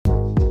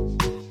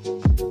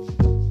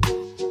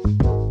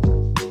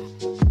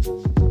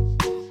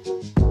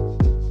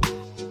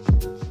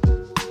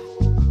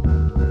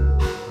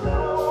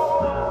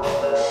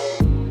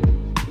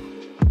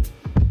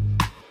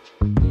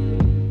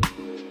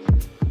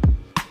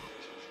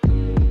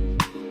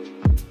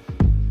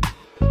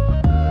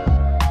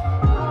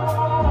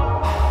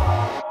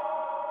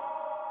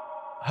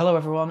Hello,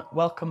 everyone.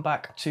 Welcome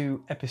back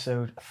to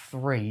episode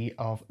 3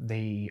 of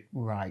the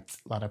Right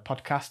Ladder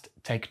podcast.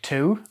 Take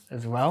 2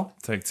 as well.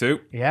 Take 2.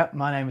 Yeah,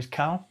 my name is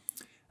Cal.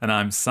 And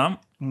I'm Sam.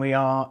 And we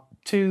are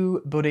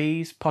two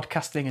buddies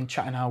podcasting and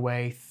chatting our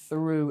way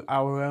through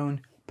our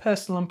own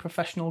personal and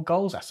professional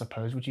goals, I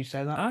suppose. Would you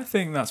say that? I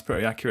think that's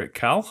pretty accurate,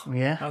 Cal.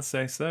 Yeah. I'd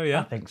say so, I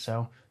yeah. think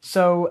so.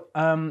 So,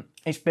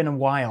 it's been a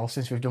while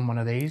since we've done one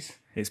of these.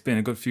 It's been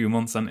a good few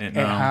months, hasn't it,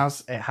 now?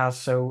 It has.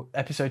 So,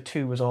 episode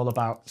 2 was all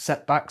about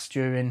setbacks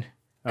during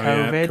Oh,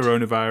 COVID. yeah,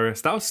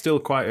 coronavirus. That was still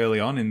quite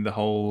early on in the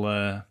whole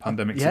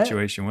pandemic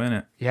situation, wasn't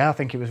it? Yeah, I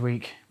think it was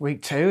week 2.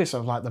 It's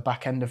sort of like the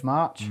back end of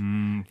March.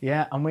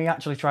 Yeah, and we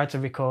actually tried to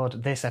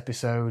record this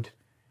episode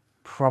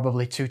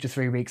probably 2 to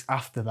 3 weeks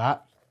after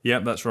that.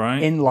 Yep, that's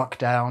right. In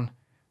lockdown,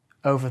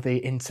 over the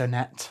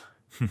internet.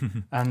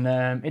 And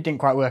it didn't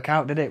quite work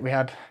out, did it? We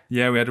had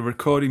a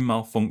recording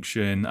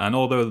malfunction, and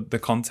although the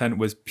content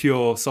was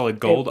pure solid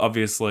gold,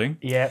 obviously,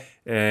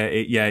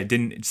 it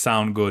didn't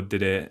sound good,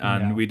 did it?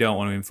 And we don't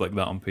want to inflict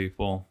that on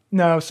people.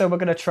 No, so we're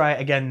going to try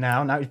it again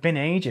now. Now, it's been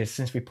ages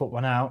since we put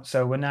one out,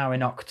 so we're now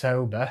in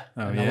October.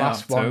 Oh, and yeah,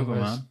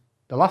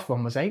 the last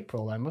one was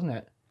April then, wasn't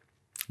it?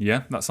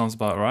 Yeah, that sounds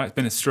about right. It's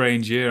been a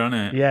strange year,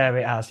 hasn't it? Yeah,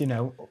 it has. You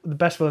know, the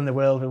best will in the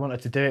world, we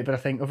wanted to do it, but I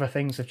think other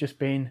things have just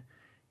been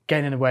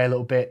getting in the way a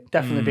little bit.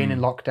 Definitely being in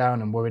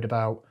lockdown and worried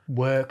about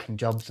work and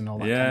jobs and all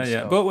that kind of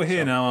stuff. But we're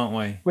here now, aren't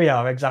we? We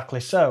are, exactly.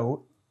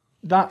 So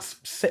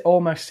that's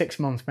almost 6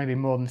 months, maybe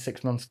more than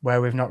 6 months, where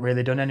we've not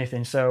really done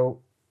anything. So,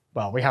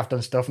 well, we have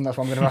done stuff, and that's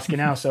what I'm going to ask you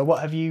now. So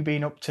what have you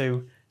been up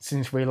to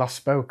since we last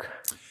spoke?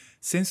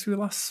 Since we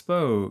last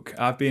spoke,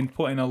 I've been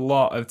putting a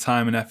lot of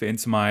time and effort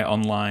into my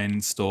online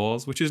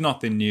stores, which is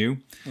nothing new.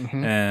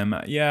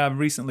 I've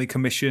recently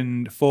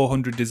commissioned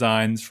 400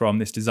 designs from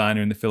this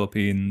designer in the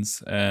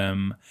Philippines.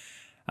 And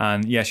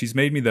yeah, she's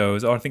made me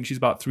those, or I think she's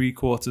about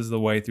 3/4 of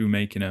the way through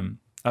making them.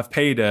 I've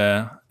paid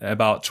her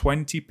about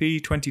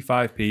 20p,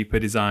 25p per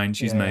design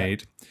she's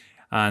made.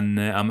 And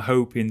I'm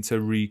hoping to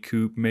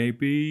recoup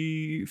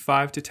maybe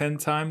 5 to 10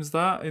 times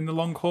that in the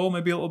long haul,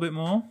 maybe a little bit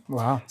more.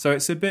 Wow. So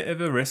it's a bit of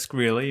a risk,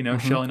 really,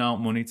 shelling out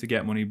money to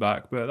get money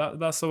back. But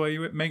that's the way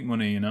you make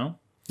money,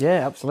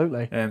 Yeah,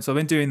 absolutely. So I've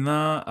been doing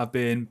that.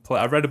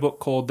 I read a book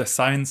called The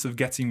Science of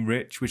Getting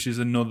Rich, which is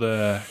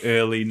another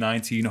early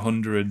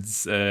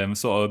 1900s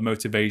sort of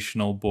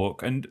motivational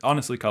book. And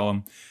honestly,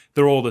 Callum,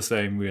 they're all the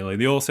same, really.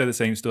 They all say the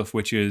same stuff,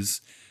 which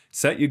is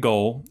set your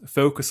goal,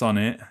 focus on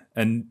it,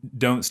 and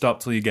don't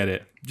stop till you get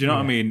it. Do you know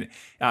what I mean?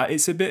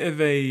 It's a bit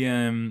of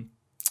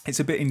it's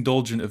a bit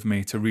indulgent of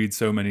me to read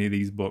so many of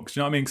these books. Do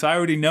you know what I mean? Because I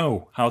already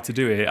know how to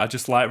do it. I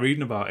just like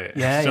reading about it.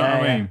 Yeah, do you know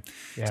what I mean?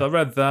 Yeah. So I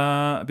read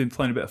that. I've been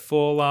playing a bit of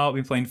Fallout. I've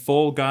been playing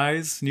Fall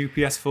Guys, new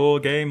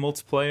PS4 game,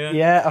 multiplayer.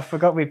 Yeah, I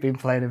forgot we've been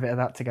playing a bit of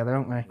that together,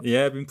 haven't we?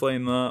 Yeah, I've been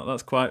playing that.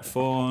 That's quite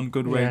fun.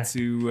 Good way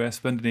to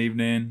spend an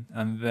evening.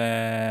 And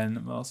then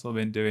I've also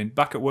been doing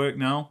back at work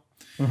now.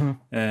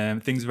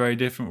 Things are very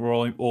different. We're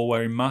all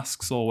wearing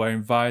masks, all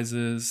wearing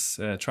visors,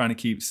 trying to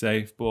keep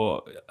safe.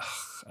 But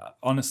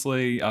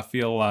honestly, I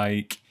feel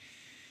like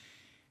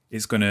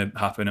it's going to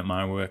happen at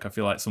my work. I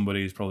feel like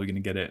somebody is probably going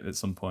to get it at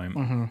some point.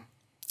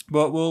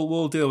 But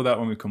we'll deal with that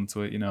when we come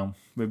to it.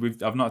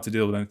 I've not had to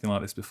deal with anything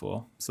like this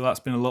before, so that's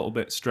been a little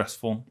bit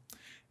stressful.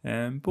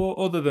 But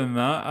other than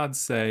that, I'd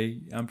say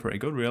I'm pretty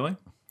good, really.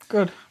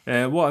 Good.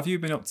 What have you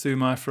been up to,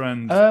 my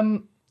friend?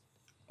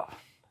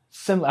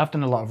 Similar. I've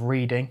done a lot of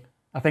reading.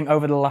 I think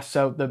over the last,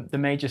 the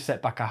major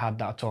setback I had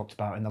that I talked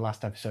about in the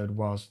last episode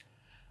was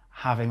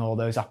having all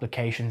those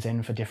applications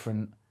in for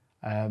different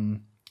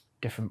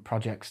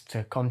projects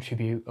to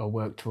contribute or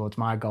work towards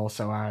my goal.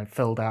 So I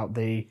filled out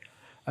the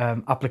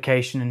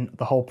application and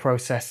the whole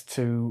process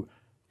to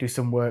do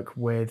some work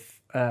with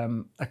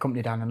a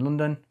company down in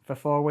London for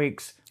 4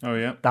 weeks. Oh,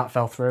 yeah. That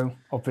fell through,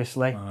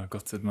 obviously. Oh,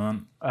 gutted,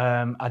 man.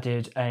 I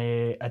did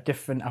a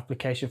different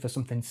application for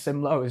something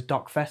similar. It was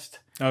DocFest.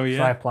 Oh, yeah.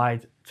 So I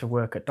applied to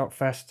work at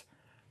DocFest.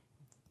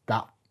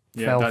 That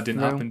that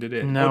didn't happen, did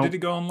it? No. Or did it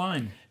go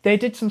online? They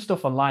did some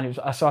stuff online.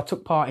 So I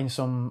took part in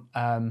some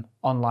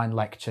online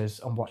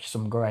lectures and watched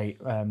some great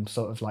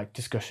sort of like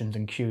discussions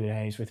and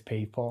Q&As with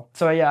people.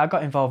 So yeah, I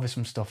got involved with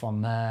some stuff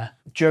on there.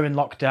 During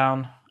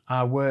lockdown,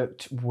 I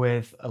worked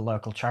with a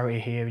local charity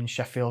here in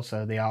Sheffield,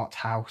 so the Art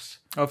House.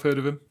 I've heard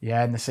of them.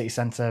 Yeah, in the city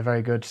centre,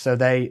 very good. So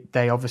they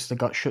obviously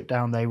got shut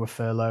down. They were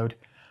furloughed.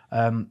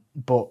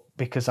 But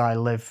because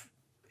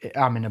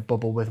I'm in a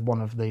bubble with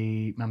one of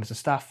the members of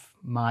staff,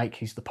 Mike,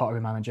 he's the pottery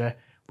manager.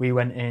 We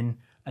went in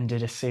and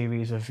did a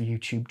series of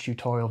YouTube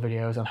tutorial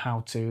videos on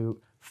how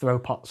to throw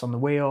pots on the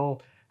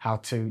wheel, how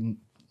to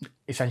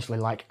essentially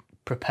like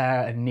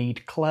prepare and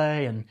knead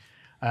clay, and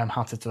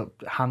how to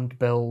hand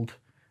build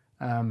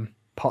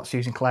pots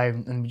using clay.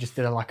 And we just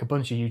did a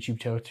bunch of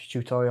YouTube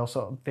tutorial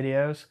sort of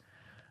videos.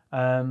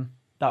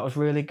 That was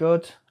really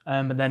good.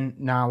 But then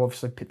now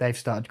obviously they've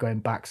started going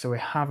back, so we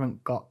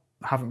haven't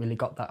really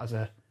got that as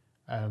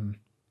an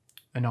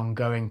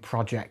ongoing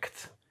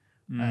project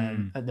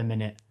at the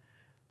minute.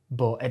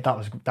 But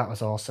that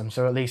was awesome.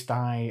 So at least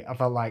I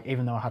felt like,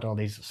 even though I had all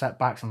these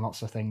setbacks and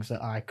lots of things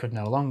that I could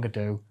no longer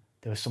do,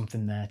 there was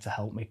something there to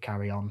help me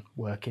carry on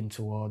working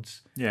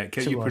towards. Yeah, it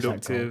kept you towards that goal.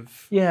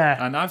 productive.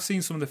 Yeah. And I've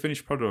seen some of the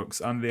finished products,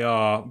 and they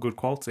are good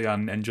quality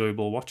and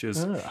enjoyable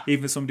watches. Ugh.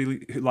 Even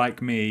somebody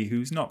like me,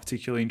 who's not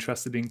particularly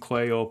interested in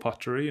clay or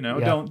pottery, you know,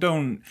 Yeah.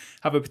 don't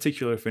have a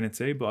particular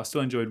affinity, but I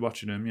still enjoyed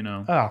watching them, you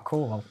know. Oh,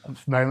 cool. Well,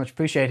 it's very much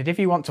appreciated. If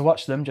you want to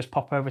watch them, just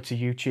pop over to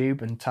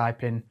YouTube and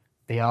type in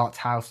the Art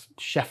House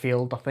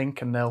Sheffield, I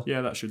think, and Yeah,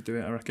 that should do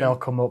it, I reckon. they'll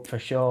come up for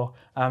sure.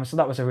 So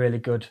that was a really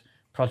good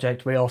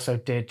project. We also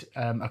did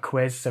a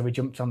quiz, so we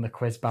jumped on the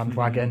quiz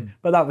bandwagon.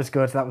 But that was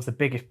good. That was the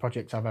biggest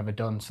project I've ever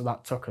done. So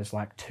that took us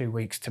like 2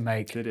 weeks to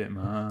make. Did it,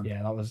 man?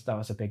 Yeah, that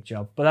was a big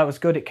job. But that was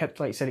good. It kept,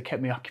 like you said, it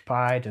kept me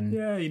occupied. And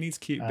Yeah, you need to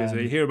keep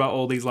busy. You hear about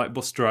all these like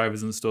bus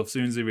drivers and stuff. As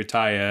soon as they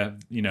retire,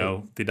 you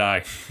know, they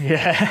die.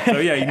 yeah, So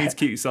yeah, you need to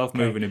keep yourself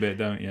moving a bit,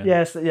 don't you?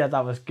 yes, yeah,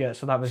 that was good.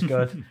 So that was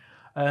good.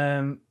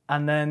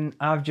 And then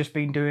I've just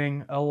been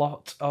doing a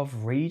lot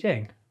of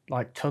reading,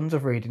 like tons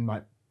of reading,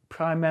 like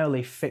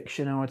primarily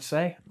fiction, I would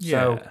say.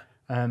 Yeah.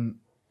 So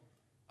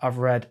I've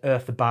read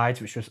Earth Abides,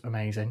 which was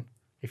amazing.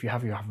 If you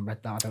haven't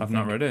read that, I don't I've think.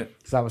 not read it.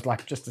 So that was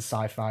like just a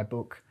sci-fi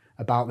book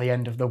about the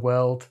end of the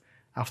world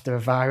after a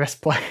virus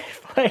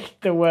plagued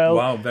the world.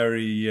 Wow,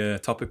 very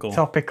topical.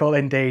 Topical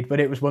indeed, but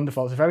it was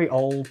wonderful. It's a very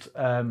old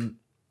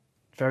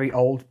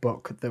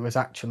book that was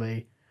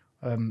actually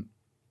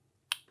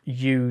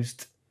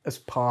used as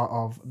part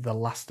of The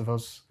Last of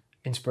Us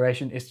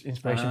inspiration for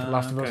The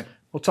Last of Us. Okay.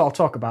 I'll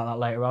talk about that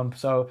later on.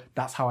 So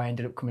that's how I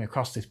ended up coming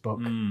across this book.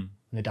 And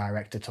the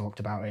director talked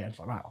about it. I was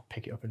like, right, I'll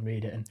pick it up and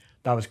read it. And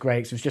that was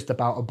great. So it was just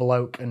about a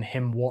bloke and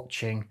him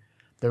watching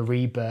the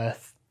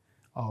rebirth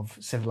of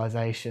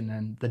civilization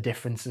and the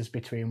differences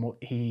between what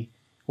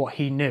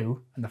he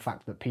knew and the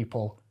fact that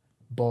people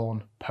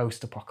born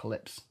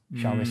post-apocalypse,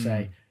 shall we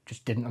say,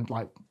 just don't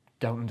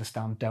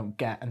understand, don't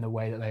get, and the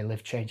way that they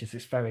live changes.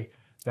 It's very,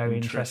 very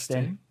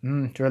interesting.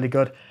 It's really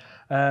good.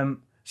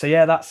 So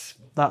yeah, that's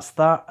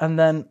that. And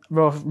then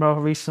more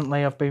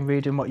recently, I've been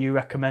reading what you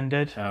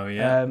recommended. Oh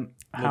yeah,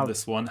 love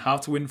this one. How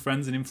to Win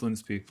Friends and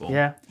Influence People.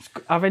 Yeah,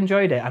 I've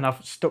enjoyed it, and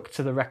I've stuck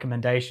to the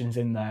recommendations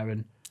in there,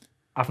 and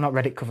I've not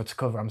read it cover to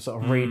cover. I'm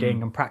sort of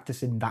reading and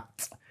practicing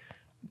that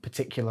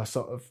particular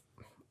sort of,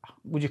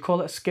 would you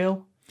call it a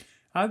skill?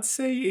 I'd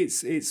say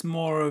it's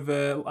more of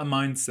a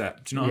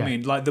mindset. Do you know what I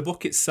mean? Like the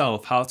book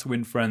itself, How to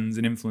Win Friends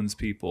and Influence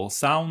People,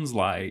 sounds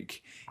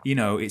like, you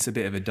know, it's a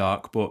bit of a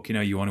dark book. You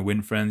know, you want to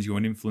win friends, you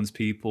want to influence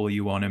people,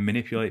 you want to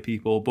manipulate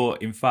people.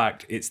 But in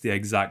fact, it's the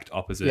exact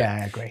opposite. Yeah,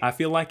 I agree. I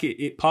feel like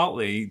it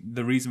partly,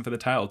 the reason for the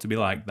title to be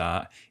like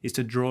that is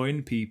to draw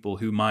in people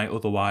who might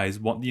otherwise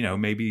want, you know,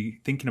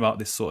 maybe thinking about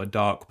this sort of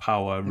dark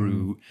power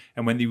route.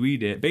 And when they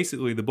read it,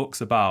 basically the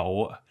book's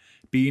about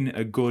being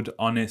a good,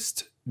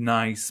 honest,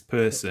 nice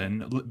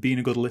person, being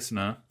a good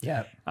listener,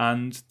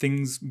 and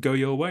things go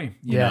your way,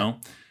 you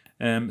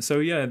know. So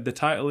yeah, the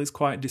title is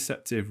quite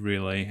deceptive,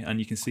 really, and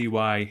you can see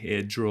why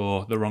it'd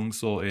draw the wrong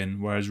sort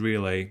in, whereas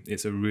really,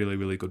 it's a really,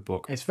 really good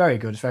book. It's very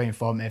good. It's very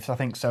informative. So I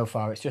think so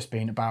far it's just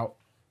been about,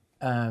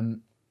 what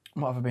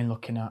have I been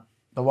looking at?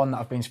 The one that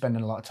I've been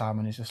spending a lot of time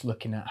on is just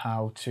looking at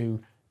how to,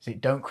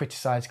 don't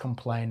criticise,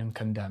 complain and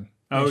condemn.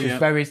 Oh, it's yeah. just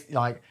very,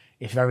 like,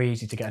 it's very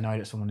easy to get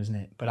annoyed at someone, isn't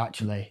it? But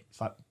actually,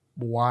 it's like,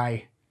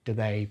 why do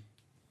they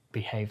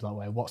behave that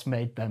way? What's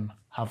made them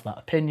have that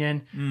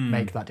opinion,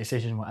 make that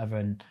decision, whatever?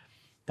 And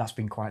that's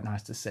been quite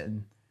nice to sit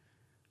and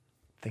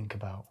think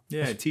about.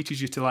 Yeah, it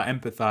teaches you to like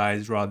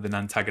empathize rather than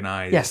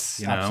antagonize. Yes,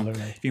 you know?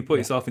 absolutely. If you can put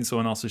yourself in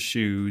someone else's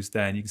shoes,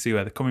 then you can see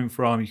where they're coming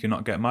from. You can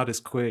not get mad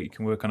as quick. You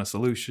can work on a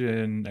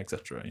solution,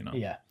 etc. You know.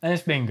 Yeah, and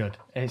it's been good.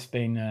 It's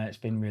been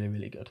really,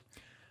 really good.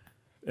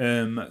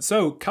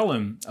 So,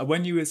 Callum,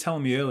 when you were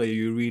telling me earlier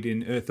you were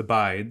reading Earth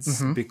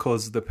Abides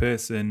because the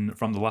person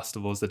from The Last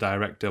of Us, the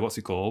director, what's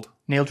he called?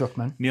 Neil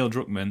Druckmann. Neil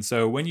Druckmann.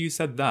 So when you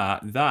said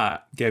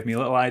that gave me a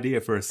little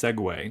idea for a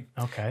segue.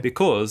 Okay.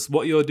 Because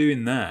what you're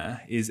doing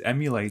there is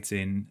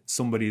emulating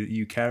somebody that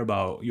you care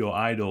about, your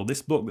idol.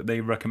 This book that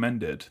they've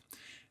recommended,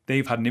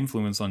 they've had an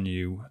influence on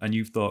you and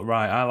you've thought,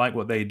 right, I like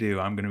what they do,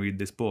 I'm going to read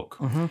this book.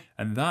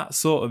 And that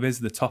sort of is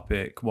the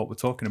topic, what we're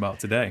talking about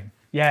today.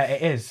 Yeah,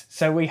 it is.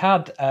 So we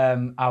had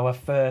our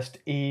first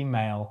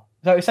email.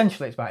 So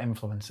essentially it's about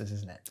influences,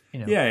 isn't it?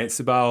 You know, Yeah, it's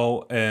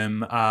about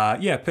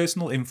our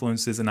personal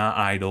influences and our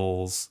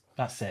idols.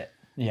 that's it.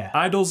 Yeah.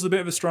 Idol's a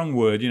bit of a strong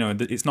word, you know,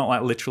 it's not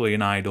like literally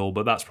an idol,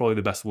 but that's probably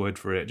the best word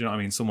for it. Do you know what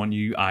I mean? Someone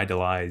you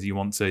idolize, you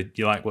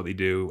like what they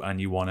do and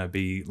you want to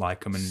be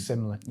like them. And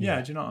Similar.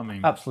 Yeah, do you know what I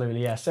mean?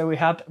 Absolutely, yeah. So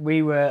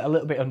we were a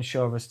little bit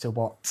unsure as to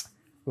what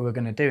we were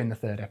going to do in the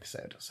third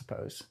episode, I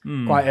suppose.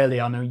 Quite early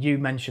on, you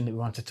mentioned that we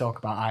wanted to talk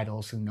about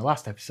idols in the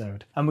last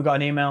episode. And we got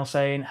an email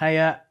saying,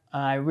 hey,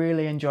 I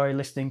really enjoy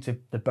listening to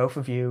the both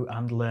of you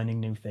and learning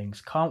new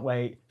things. Can't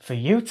wait for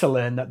you to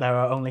learn that there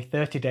are only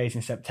 30 days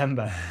in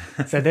September.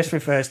 So this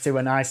refers to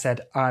when I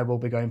said I will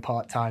be going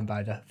part-time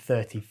by the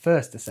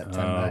 31st of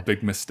September. Oh,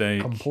 big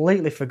mistake.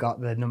 Completely forgot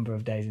the number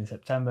of days in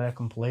September.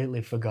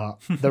 Completely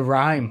forgot the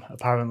rhyme,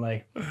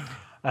 apparently.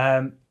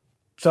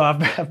 So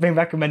I've been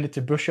recommended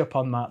to brush up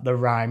on the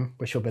rhyme,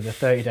 which will be the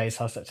 30 days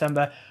till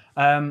September.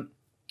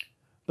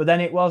 But But then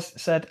it was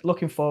said,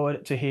 looking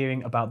forward to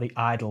hearing about the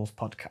Idols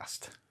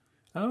podcast.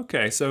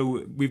 Okay,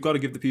 so we've got to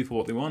give the people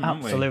what they want,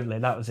 haven't we? Absolutely,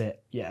 that was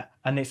it. Yeah,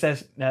 and it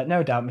says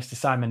no doubt Mr.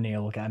 Simon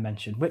Neil will get a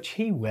mention, which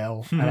he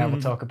will, and I will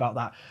talk about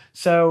that.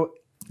 So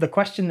the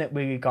question that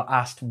we got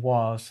asked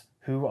was,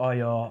 who are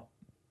your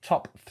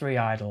top 3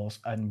 idols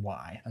and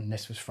why? And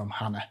this was from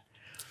Hannah.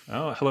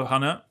 Oh, hello,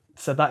 Hannah.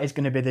 So that is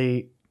going to be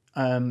the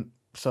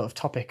sort of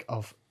topic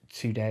of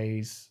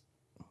today's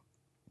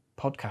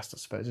podcast, I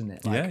suppose, isn't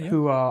it? Like, Yeah.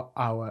 Who are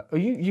our?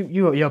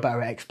 You're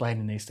better at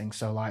explaining these things.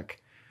 So, like,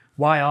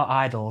 why are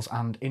idols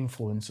and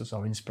influencers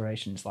or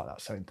inspirations like that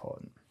so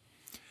important?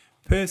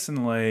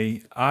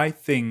 Personally, I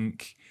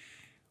think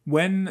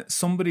when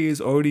somebody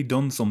has already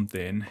done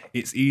something,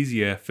 it's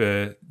easier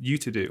for you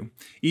to do.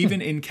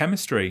 Even in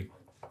chemistry,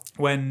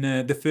 when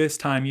the first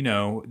time,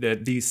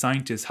 these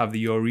scientists have the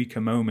eureka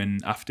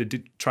moment after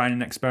trying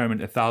an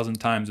experiment 1,000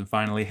 times and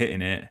finally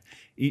hitting it,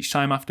 each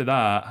time after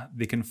that,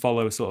 they can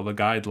follow sort of a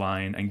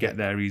guideline and get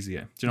there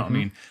easier. Do you know what I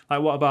mean?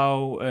 Like, what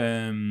about,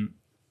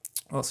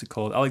 what's it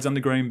called?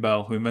 Alexander Graham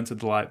Bell, who invented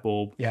the light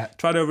bulb. Yeah.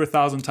 Tried over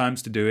 1,000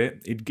 times to do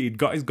it. He'd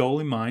got his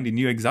goal in mind. He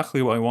knew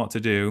exactly what he wanted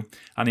to do.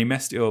 And he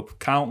messed it up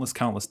countless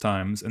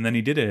times. And then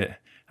he did it.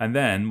 And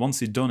then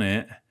once he'd done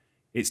it,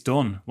 it's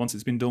done. Once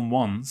it's been done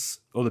once,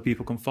 other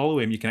people can follow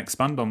him. You can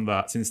expand on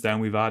that. Since then,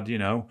 we've had,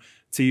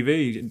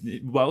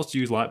 TV. What else do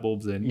you use light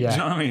bulbs in? Yeah. Do you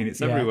know what I mean? It's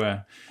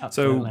everywhere.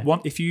 Absolutely.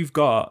 So if you've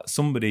got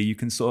somebody you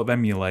can sort of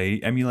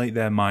emulate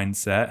their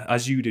mindset,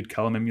 as you did,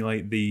 Callum,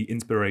 emulate the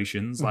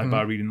inspirations, like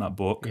by reading that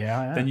book,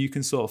 then you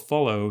can sort of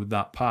follow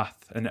that path.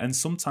 And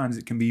sometimes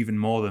it can be even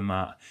more than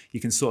that. You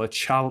can sort of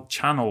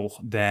channel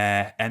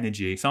their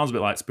energy. It sounds a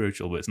bit like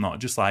spiritual, but it's not.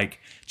 Just like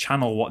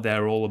channel what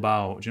they're all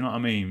about. Do you know what I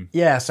mean?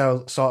 Yeah,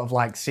 so sort of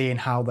like seeing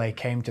how they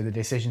came to the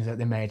decisions that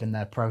they made and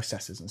their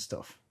processes and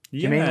stuff. Do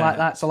you mean like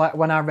that? So like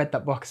when I read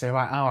that book, I say,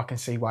 right, I can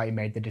see why he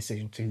made the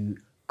decision to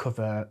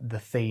cover the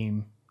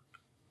theme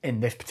in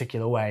this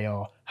particular way,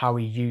 or how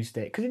he used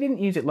it. Because he didn't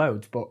use it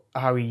loads, but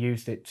how he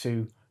used it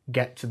to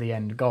get to the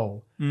end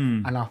goal.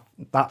 And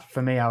that,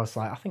 for me, I was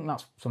like, I think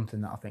that's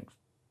something that I think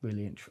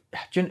really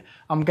interesting.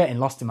 I'm getting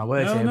lost in my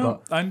words here.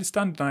 But I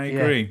understand and I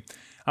agree.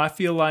 I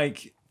feel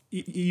like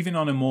even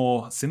on a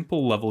more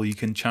simple level, you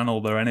can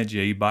channel their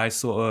energy by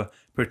sort of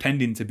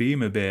pretending to be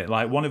him a bit.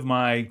 Like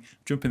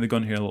jumping the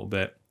gun here a little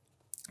bit,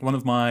 one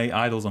of my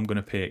idols I'm going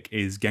to pick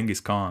is Genghis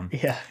Khan.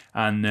 Yeah.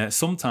 And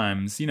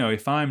sometimes,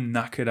 if I'm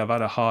knackered, I've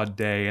had a hard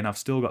day and I've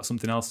still got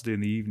something else to do in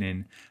the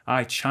evening,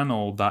 I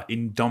channel that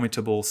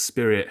indomitable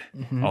spirit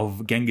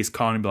of Genghis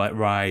Khan and be like,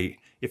 right,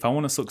 if I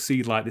want to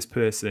succeed like this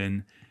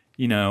person,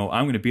 I'm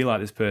going to be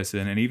like this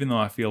person. And even though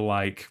I feel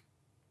like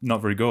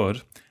not very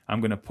good, I'm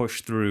going to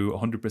push through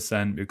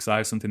 100% because I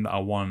have something that I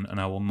want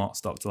and I will not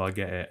stop till I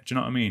get it. Do you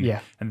know what I mean?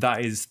 Yeah. And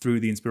that is through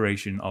the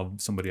inspiration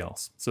of somebody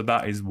else. So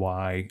that is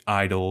why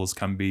idols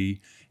can be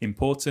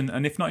important.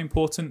 And if not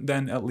important,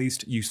 then at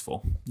least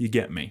useful. You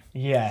get me?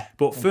 Yeah.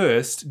 But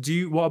first,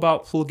 what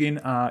about plugging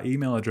our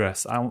email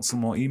address? I want some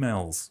more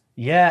emails.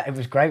 Yeah, it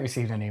was great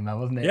receiving an email,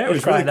 wasn't it? Yeah, it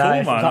was really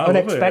nice. cool, man. It was I love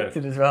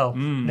unexpected it. as well.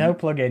 No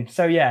plug-in.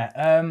 So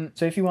yeah,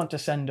 so if you want to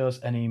send us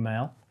an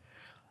email,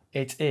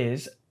 it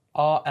is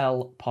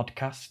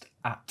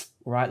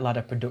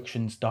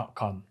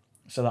rlpodcast@rightladderproductions.com.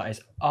 So that is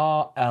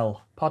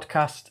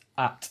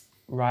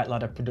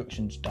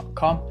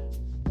rlpodcast@rightladderproductions.com.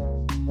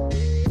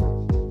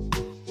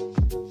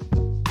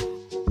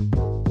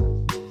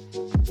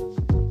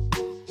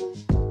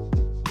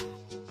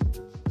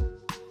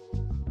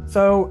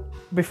 So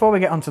before we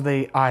get onto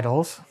the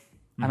idols,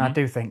 and I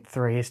do think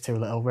 3 is too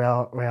little, we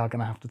are going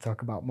to have to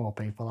talk about more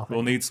people, I think.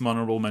 We'll need some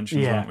honourable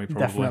mentions, won't we?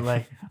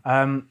 Probably.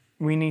 Definitely.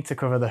 We need to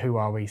cover the Who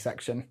Are We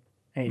section.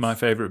 My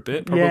favourite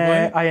bit, probably.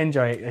 Yeah, I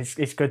enjoy it.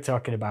 It's good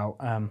talking about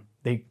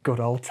the good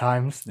old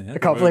times. Yeah, I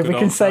can't believe we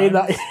can say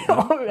that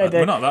already.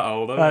 We're not that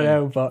old, are we? I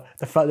know, but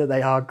the fact that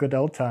they are good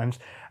old times.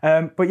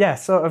 But yeah,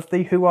 sort of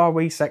the Who Are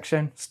We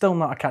section, still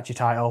not a catchy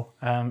title.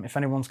 If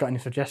anyone's got any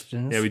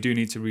suggestions. Yeah, we do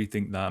need to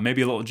rethink that.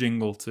 Maybe a little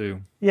jingle too.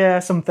 Yeah,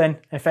 something.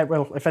 If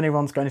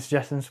anyone's got any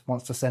suggestions,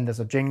 wants to send us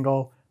a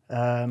jingle,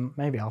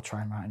 maybe I'll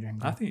try and write a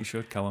jingle. I think you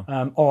should,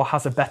 Callum. Or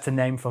has a better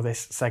name for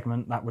this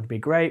segment, that would be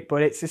great.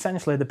 But it's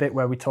essentially the bit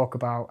where we talk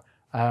about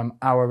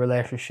our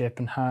relationship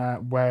and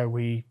where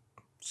we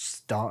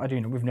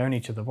started. We've known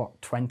each other,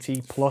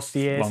 20 plus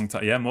years? Long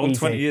time. Yeah, more than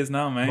 20 years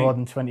now, mate. More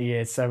than 20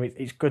 years. So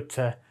it's good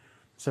to...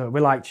 So we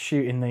like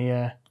shooting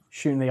the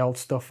old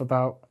stuff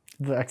about,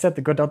 like I said,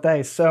 the good old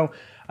days. So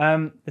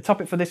the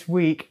topic for this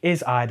week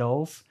is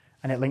idols,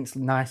 and it links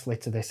nicely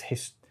to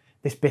this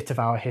bit of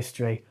our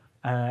history.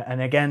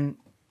 And again,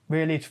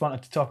 really just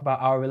wanted to talk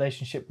about our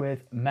relationship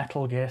with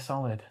Metal Gear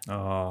Solid.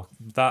 Oh,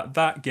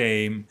 that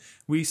game,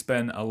 we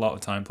spent a lot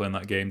of time playing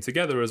that game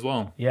together as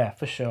well. Yeah,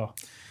 for sure.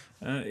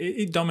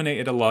 It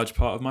dominated a large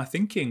part of my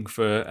thinking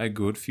for a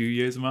good few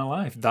years of my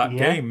life. That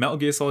game, Metal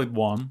Gear Solid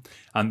 1,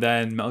 and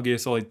then Metal Gear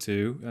Solid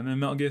 2, and then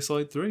Metal Gear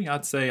Solid 3.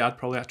 I'd say I'd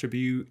probably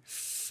attribute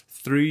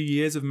 3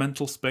 years of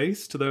mental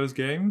space to those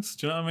games.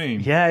 Do you know what I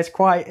mean? Yeah, it's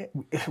quite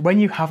when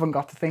you haven't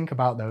got to think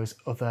about those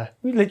other.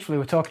 We literally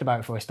were talking about it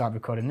before we started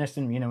recording this,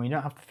 and you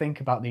don't have to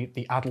think about the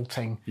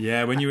adulting.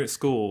 Yeah, when you're at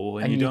school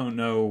and you don't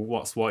know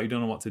what's what, you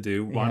don't know what to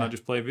do. Why not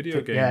just play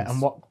video games? Yeah,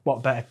 and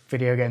what better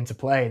video game to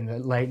play in the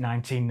late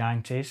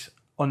 1990s?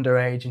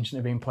 Underage and shouldn't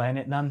have been playing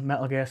it than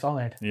Metal Gear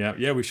Solid.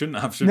 Yeah, we shouldn't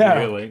have, should we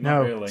really? Not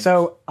really.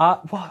 So,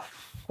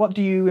 what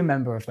do you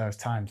remember of those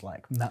times?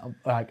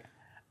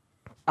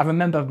 I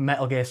remember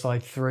Metal Gear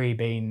Solid 3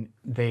 being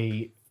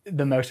the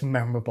most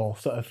memorable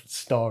sort of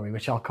story,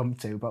 which I'll come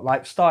to.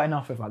 But starting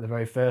off with the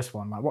very first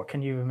one, what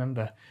can you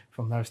remember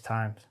from those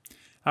times?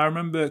 I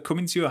remember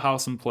coming to your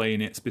house and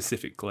playing it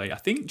specifically. I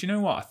think, do you know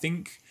what? I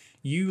think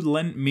you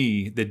lent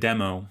me the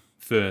demo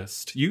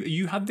first.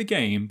 You had the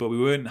game, but we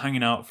weren't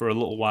hanging out for a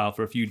little while,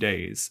 for a few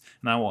days,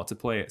 and I wanted to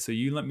play it. So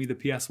you lent me the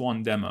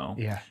PS1 demo,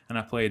 and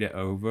I played it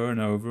over and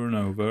over and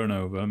over and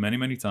over, many,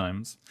 many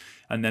times.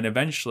 And then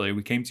eventually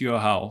we came to your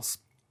house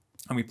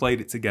and we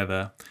played it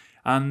together.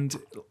 And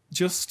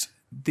just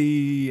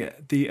the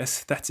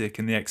aesthetic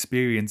and the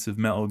experience of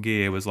Metal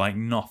Gear was like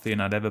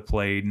nothing I'd ever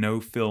played. No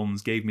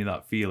films gave me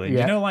that feeling.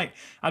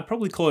 I'd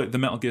probably call it the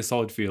Metal Gear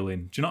Solid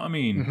feeling. Do you know what I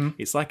mean? Mm-hmm.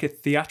 It's like a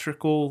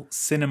theatrical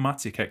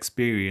cinematic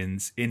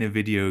experience in a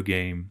video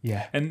game.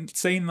 Yeah. And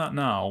saying that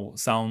now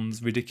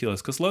sounds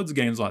ridiculous because loads of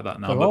games like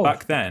that now. But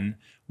back then,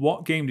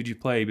 what game did you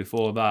play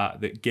before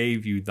that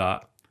gave you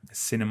that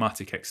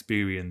cinematic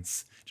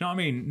experience? Do you know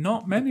what I mean?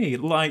 Not many.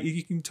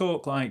 You can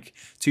talk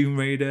Tomb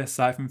Raider,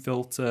 Siphon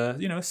Filter,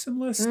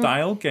 similar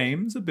style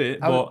games a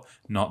bit, but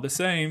not the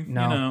same.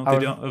 No,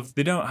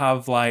 they don't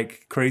have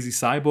crazy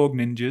cyborg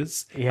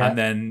ninjas, and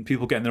then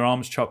people getting their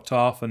arms chopped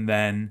off, and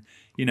then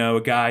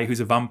a guy who's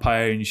a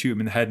vampire and you shoot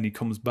him in the head and he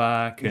comes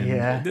back,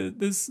 and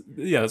there's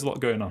a lot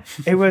going on.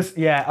 It was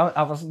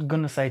I was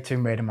gonna say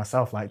Tomb Raider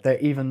myself.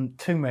 Even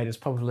Tomb Raider's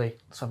probably,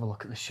 let's have a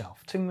look at the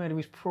shelf. Tomb Raider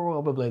was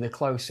probably the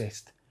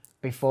closest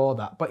before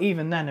that, but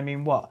even then,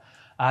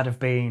 I'd have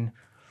been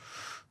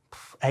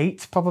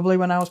 8 probably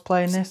when I was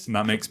playing this. And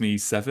that makes me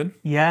 7.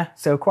 Yeah,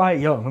 so quite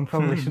young and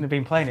probably shouldn't have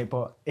been playing it,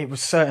 but it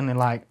was certainly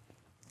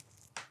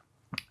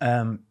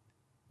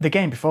the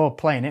game before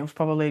playing it was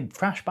probably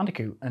Crash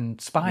Bandicoot and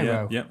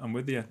Spyro. Yeah, I'm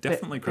with you.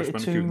 Definitely Crash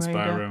Bandicoot and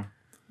Spyro.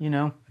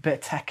 A bit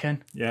of Tekken.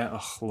 Yeah,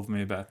 love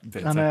me a bit of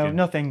Tekken. I know,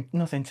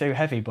 nothing too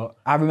heavy, but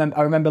I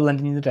remember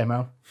lending you the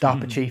demo,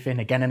 DARPA chiefing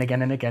again and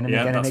again and again and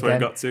again and again. That's where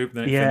it got to,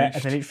 then it finished.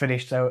 And then it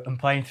finished, so I'm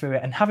playing through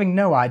it and having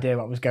no idea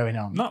what was going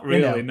on. Not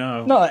really,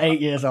 no. Not at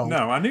 8 years old.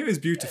 No, I knew it was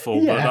beautiful,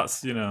 but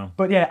that's,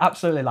 But yeah,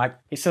 absolutely,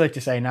 it's silly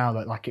to say now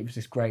that it was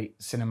this great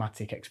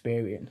cinematic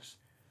experience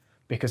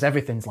because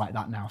everything's like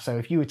that now. So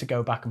if you were to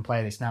go back and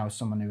play this now as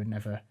someone who had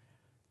never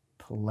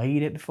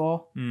played it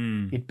before,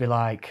 you'd be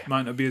like,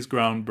 might not be as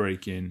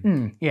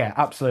groundbreaking. Yeah,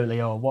 absolutely.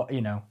 Or what,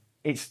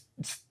 it's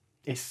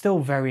still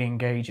very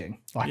engaging.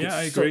 I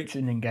agree. Such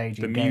an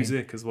engaging the game.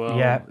 Music as well.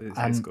 Yeah,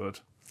 it's good.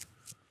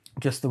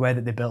 Just the way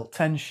that they built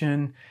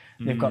tension.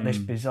 They've got this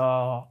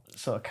bizarre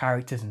sort of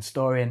characters and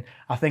story, and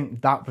I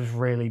think that was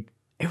really.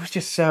 It was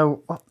just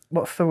so.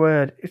 What's the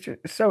word? It's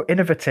just so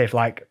innovative.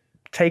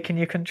 Taking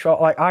your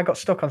control. I got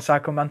stuck on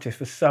Psycho Mantis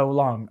for so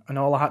long, and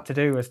all I had to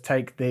do was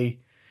take the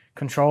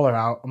controller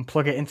out and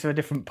plug it into a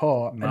different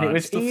port, and it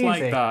was stuff easy.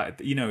 Like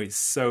that. It's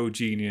so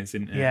genius,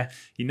 isn't it? Yeah,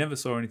 you never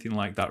saw anything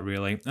like that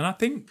really, and I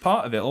think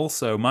part of it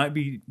also might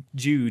be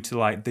due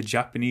to the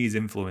Japanese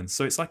influence.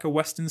 So it's like a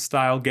Western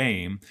style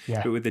game,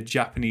 but with the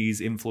Japanese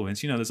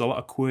influence. There's a lot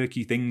of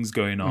quirky things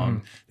going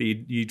on that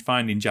you'd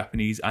find in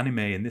Japanese anime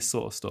and this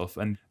sort of stuff,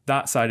 and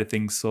that side of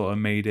things sort of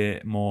made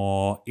it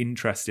more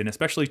interesting,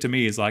 especially to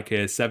me as a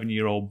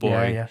 7-year-old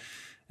boy.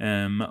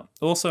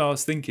 Also, I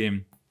was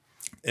thinking.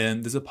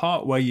 And there's a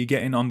part where you're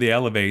getting on the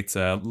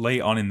elevator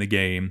late on in the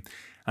game,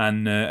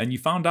 and you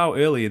found out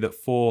earlier that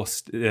 4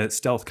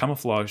 stealth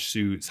camouflage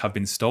suits have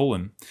been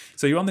stolen.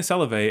 So you're on this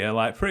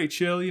elevator, pretty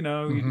chill,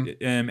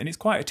 and it's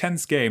quite a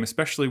tense game,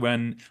 especially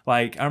when,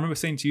 I remember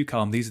saying to you,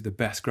 Callum, these are the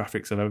best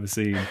graphics I've ever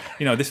seen.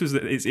 This was,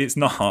 it's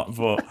not,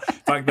 but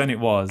back then it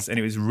was, and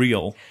it was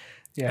real.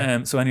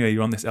 Yeah. So anyway,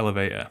 you're on this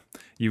elevator.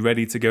 You're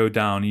ready to go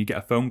down. And you get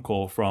a phone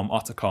call from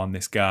Otacon,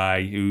 this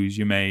guy who's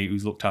your mate,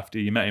 who's looked after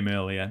you. You met him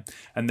earlier.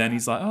 And then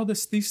he's like,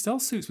 these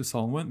stealth suits were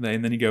stolen, weren't they?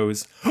 And then he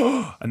goes,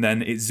 and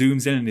then it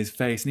zooms in his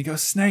face. And he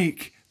goes,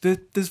 Snake,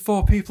 there's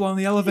 4 people on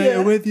the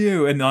elevator with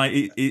you. And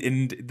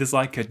and there's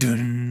a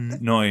dun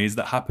noise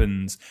that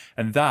happens.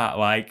 And that,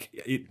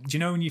 do you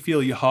know when you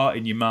feel your heart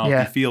in your mouth,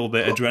 you feel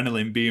the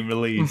adrenaline being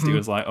released? It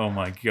was oh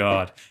my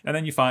God. And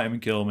then you fight him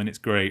and kill him and it's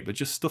great. But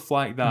just stuff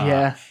like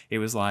that, it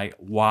was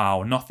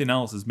wow, nothing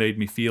else has made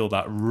me feel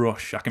that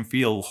rush. I can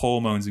feel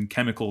hormones and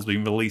chemicals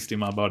being released in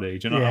my body.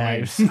 Do you know what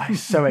I mean? I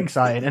was so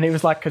excited. And it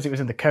was because it was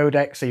in the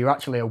codec, so you're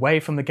actually away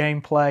from the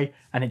gameplay,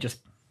 and it just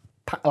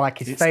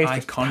his face iconic.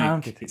 just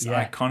pounded. It's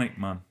iconic,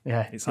 man.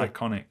 Yeah, it's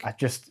iconic.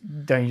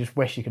 You just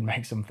wish you could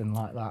make something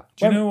like that.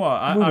 Do you know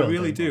what? I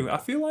really do. I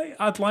feel like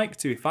I'd like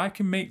to. If I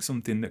can make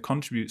something that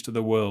contributes to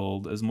the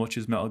world as much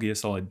as Metal Gear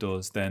Solid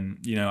does, then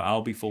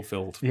I'll be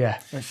fulfilled. Yeah,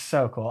 it's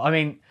so cool. I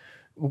mean,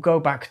 we'll go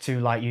back to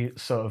like you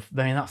sort of.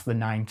 I mean, that's the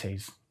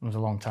 90s. It was a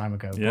long time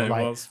ago. Yeah, but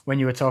like it was. when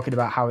you were talking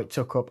about how it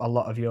took up a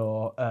lot of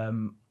your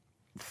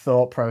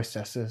thought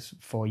processes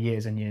for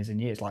years and years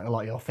and years, like a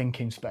lot of your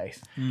thinking space.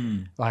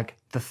 Like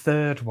the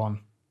third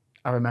one,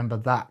 I remember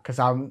that because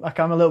I'm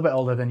a little bit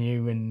older than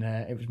you, and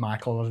it was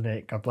Michael, wasn't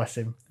it? God bless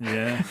him.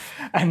 Yeah.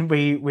 And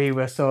we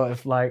were sort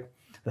of like,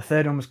 the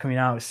third one was coming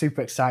out. I was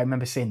super excited. I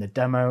remember seeing the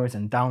demos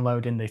and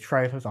downloading the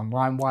trailers on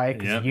LimeWire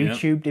because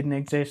YouTube didn't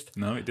exist.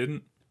 No, it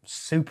didn't.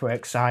 Super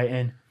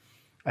exciting.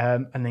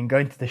 And then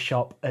going to the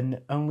shop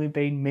and only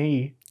being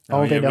me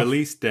Oh, old yeah, enough.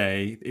 release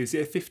day. Is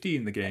it a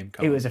 15 the game?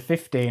 Colin? It was a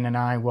 15 and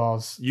I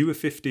was... You were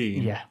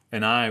 15. Yeah.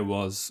 And I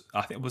was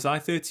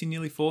 13,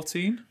 nearly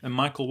 14? And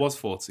Michael was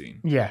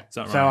 14. Yeah. Is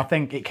that right? So I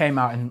think it came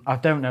out in... I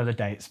don't know the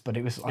dates, but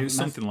it was... It was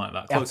something like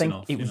that. I Close think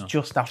enough. it was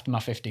just after my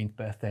 15th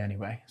birthday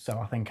anyway. So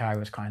I think I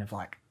was kind of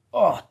like,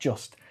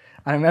 just...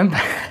 I remember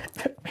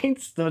being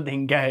stood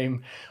in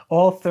game,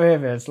 all three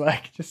of us,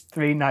 like just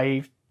three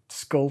naive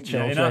school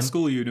children. In our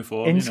school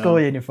uniform. In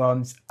school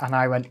uniforms. And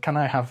I went, can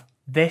I have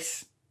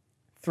this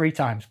 3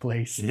 times,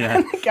 please? Yeah.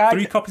 And the guy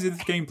 3 copies of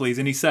this game, please.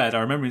 And he said, I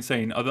remember him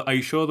saying, are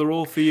you sure they're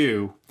all for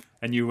you?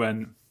 And you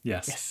went,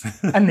 yes.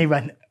 And he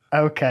went,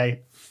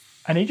 okay.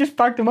 And he just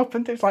bagged them up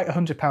and it was like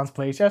 £100,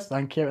 please. Yes,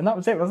 thank you. And that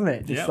was it, wasn't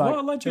it? Just Yeah, like, what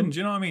a legend. Do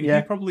you know what I mean? Yeah.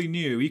 He probably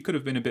knew. He could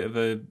have been a bit of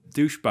a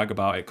douchebag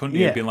about it, couldn't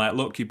he? Yeah. He'd been like,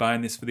 look, you're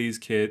buying this for these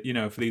kids,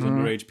 for these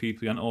underage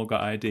people who haven't all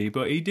got ID.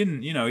 But he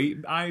didn't,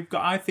 I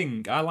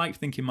like to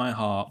think in my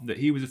heart that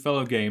he was a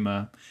fellow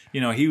gamer.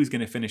 He was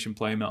going to finish and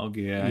play Metal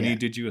Gear, and he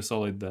did you a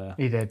solid there.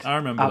 He did. I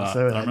remember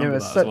Absolutely. that. I remember It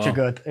was that such as a well.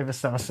 good, it was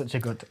such a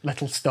good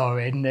little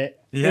story, isn't it?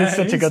 Yeah, it was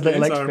such a good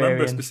little I experience.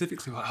 remember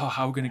specifically, like,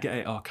 how are we going to get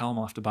it? Oh, Callum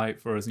will have to buy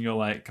it for us. And you're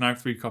like, can I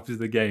have 3 copies of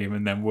the game?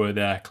 And then we're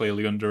there,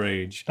 clearly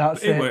underage.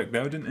 That's it it. worked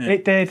though, didn't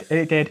it?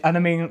 It did. And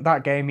I mean,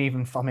 that game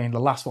the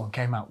last one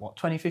came out,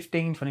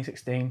 2015,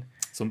 2016?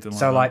 Something like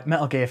So that. like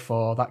Metal Gear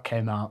 4, that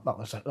came out, that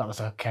was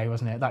okay,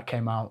 wasn't it? That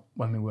came out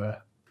when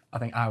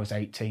I was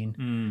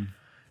 18.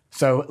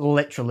 So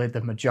literally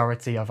the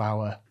majority of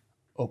our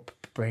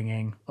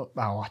upbringing,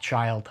 our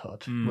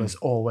childhood was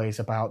always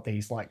about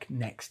these it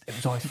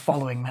was always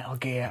following Metal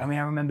Gear. I mean,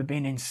 I remember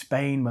being in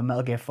Spain when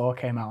Metal Gear 4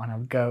 came out and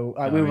I'd go,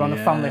 we were on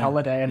a family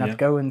holiday and I'd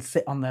go and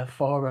sit on their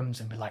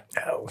forums and be like,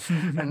 no,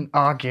 and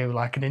argue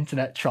like an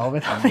internet troll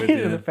with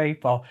the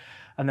people.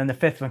 And then the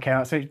 5th one came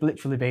out, so it's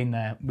literally been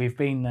there. We've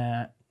been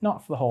there,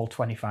 not for the whole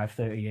 25,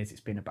 30 years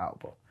it's been about,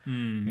 but...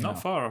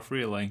 Not far off,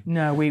 really.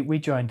 No, we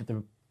joined at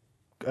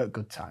a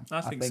good time.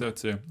 I think so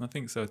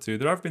too.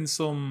 There have been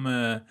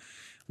some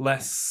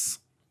less...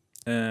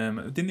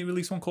 didn't they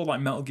release one called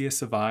like Metal Gear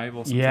Survive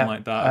or something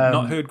like that? I've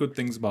not heard good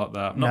things about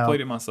that. I've not played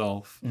it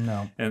myself.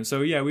 No.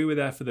 So yeah, we were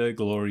there for the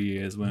glory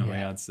years, weren't we,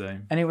 I'd say.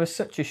 And it was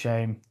such a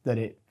shame that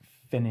it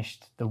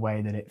finished the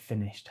way that it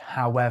finished.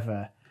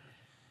 However,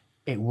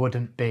 it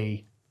wouldn't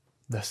be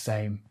the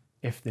same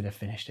if they'd have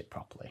finished it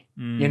properly.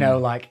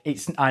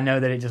 I know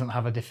that it doesn't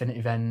have a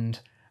definitive end,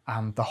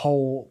 and the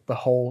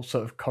whole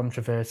sort of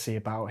controversy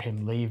about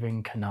him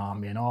leaving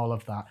Konami and all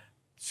of that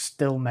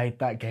still made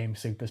that game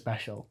super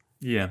special.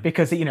 Yeah.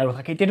 Because,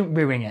 it didn't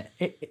ruin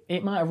it.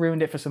 It might have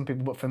ruined it for some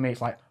people, but for me,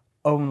 it's like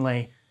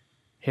only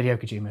Hideo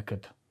Kojima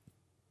could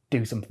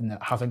do something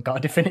that hasn't got a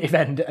definitive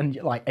end and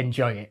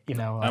enjoy it,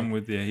 I'm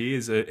with you. He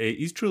is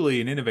he's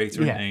truly an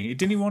innovator, isn't he?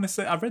 Didn't he want to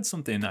say? I read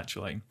something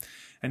actually,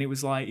 and it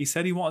was like he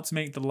said he wanted to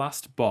make the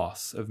last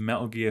boss of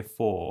Metal Gear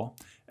 4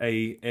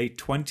 a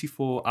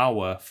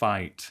 24-hour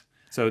fight.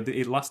 So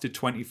it lasted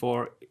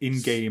 24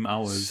 in-game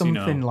hours.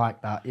 Something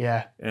like that,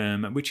 yeah.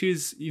 Which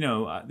is,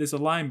 there's a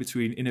line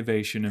between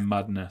innovation and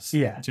madness.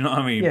 Yeah. Do you know what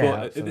I mean? Yeah, But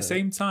absolutely. at the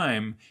same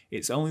time,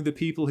 it's only the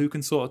people who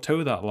can sort of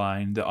toe that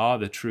line that are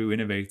the true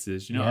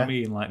innovators. Do you know what I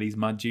mean? Like these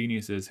mad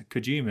geniuses.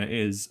 Kojima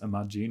is a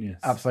mad genius.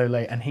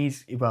 Absolutely. And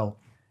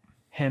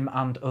him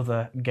and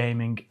other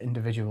gaming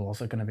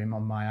individuals are going to be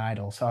on my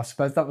idol. So I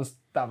suppose that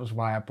was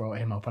why I brought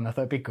him up, and I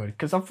thought it'd be good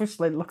because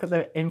obviously look at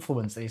the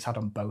influence that he's had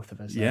on both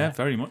of us. Yeah,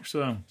 very much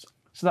so.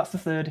 So that's the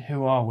third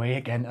Who Are We?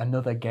 Again,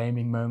 another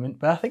gaming moment.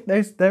 But I think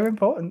they're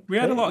important. We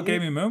had a lot of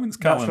gaming moments,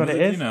 Callum. That's what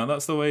it is.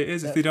 That's the way it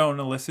is. If you don't want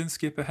to listen,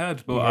 skip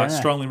ahead. But I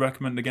strongly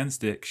recommend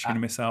against it because you're going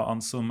to miss out on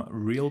some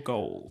real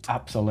gold.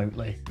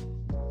 Absolutely.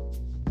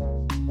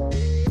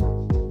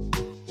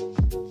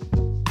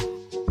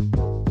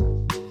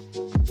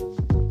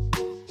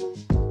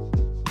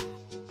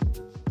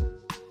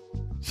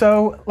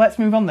 So let's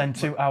move on then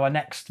to our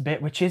next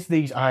bit, which is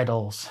these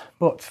idols.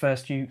 But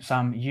first,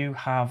 Sam, you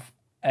have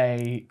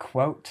a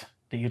quote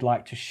that you'd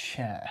like to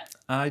share.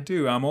 I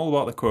do. I'm all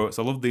about the quotes.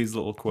 I love these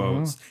little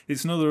quotes.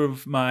 It's another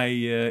of my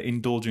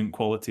indulgent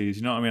qualities.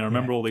 You know what I mean? I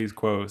remember all these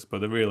quotes, but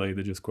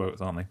they're just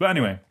quotes, aren't they? But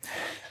anyway,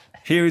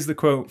 here is the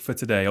quote for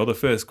today, or the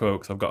first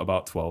quote, because I've got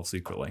about 12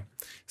 secretly.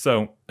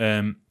 So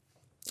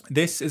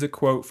this is a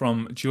quote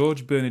from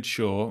George Bernard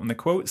Shaw, and the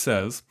quote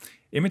says,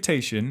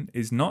 "Imitation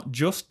is not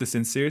just the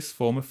sincerest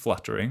form of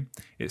flattery,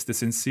 it's the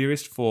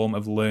sincerest form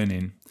of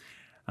learning."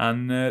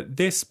 And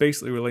this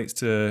basically relates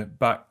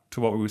back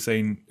to what we were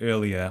saying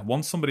earlier.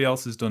 Once somebody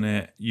else has done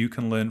it, you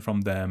can learn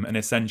from them. And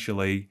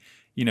essentially,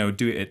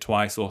 do it at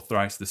twice or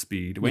thrice the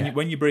speed.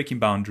 When you're breaking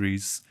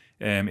boundaries,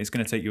 it's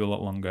going to take you a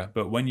lot longer.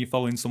 But when you're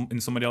following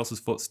in somebody else's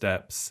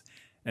footsteps,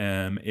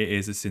 it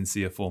is a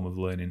sincere form of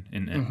learning,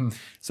 isn't it?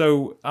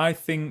 So I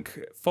think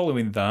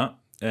following that,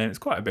 it's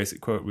quite a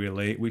basic quote,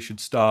 really. We should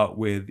start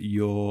with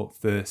your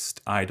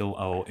first idol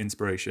or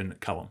inspiration,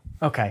 Callum.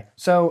 Okay,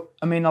 so,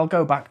 I mean, I'll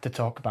go back to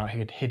talk about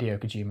Hideo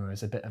Kojima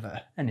as a bit of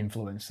an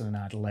influence and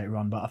an idol later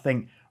on, but I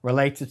think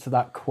related to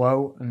that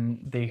quote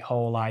and the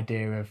whole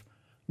idea of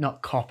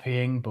not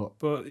copying, but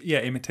yeah,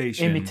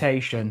 imitation,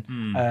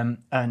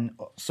 and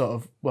sort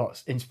of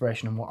what's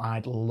inspiration and what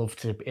I'd love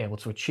to be able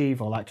to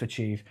achieve or like to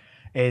achieve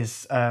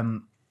is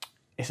the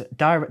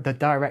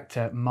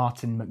director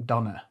Martin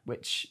McDonagh,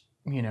 which,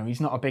 he's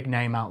not a big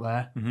name out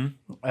there,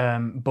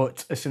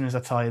 but as soon as I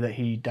tell you that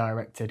he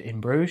directed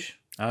In Bruges,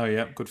 oh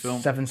yeah, good film,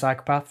 7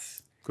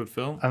 Psychopaths, good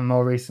film, and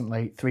more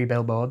recently 3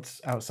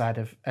 Billboards Outside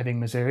of Ebbing,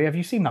 Missouri. Have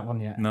you seen that one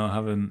yet? No, I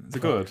haven't. Is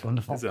it good? It's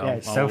wonderful. Is it? Yeah,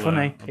 it's so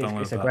funny.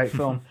 It's a great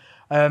film.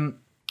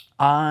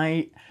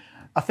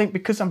 I think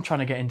because I'm trying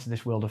to get into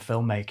this world of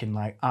filmmaking,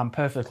 like, I'm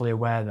perfectly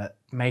aware that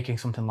making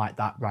something like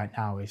that right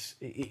now it's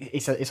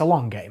a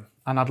long game,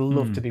 and I'd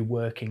love to be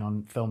working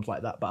on films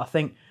like that. But I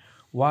think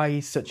why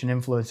he's such an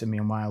influence on me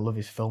and why I love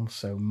his films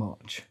so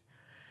much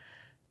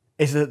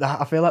is that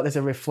I feel like there's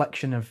a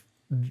reflection of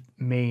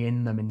me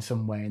in them in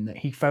some way, in that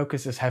he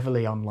focuses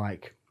heavily on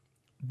like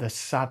the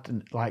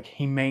sad, like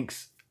he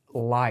makes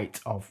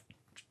light of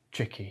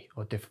tricky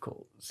or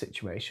difficult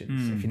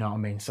situations, if you know what I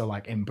mean. So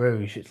like in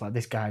Bruges, it's like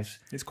this guy's...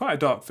 It's quite a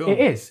dark film. It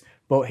is,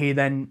 but he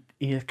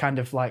kind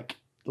of like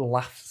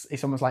laughs.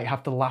 It's almost like you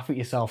have to laugh at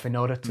yourself in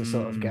order to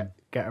sort of get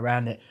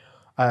around it.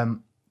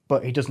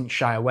 But he doesn't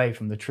shy away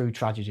from the true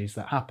tragedies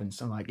that happen.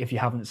 So like if you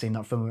haven't seen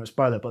that film, we won't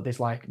spoil it, but there's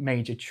like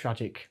major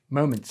tragic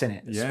moments in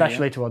it,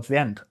 especially towards the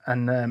end.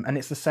 And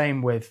it's the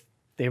same with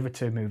the other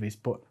 2 movies,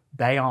 but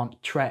they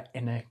aren't treated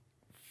in a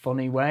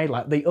funny way,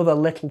 like the other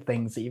little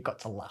things that you've got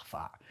to laugh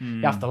at.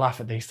 You have to laugh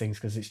at these things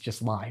because it's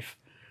just life.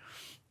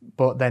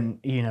 But then,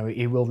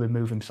 he will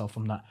remove himself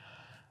from that.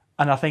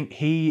 And I think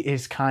he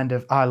is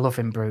I love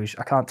In Bruges.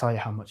 I can't tell you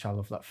how much I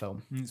love that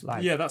film.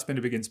 Yeah, that's been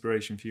a big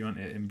inspiration for you,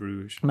 hasn't it, In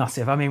Bruges?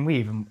 Massive. I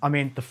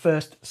mean, the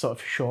first sort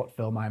of short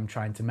film I'm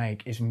trying to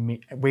make is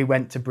we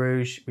went to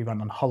Bruges, we went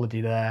on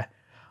holiday there,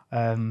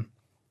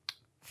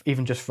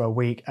 even just for a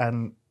week,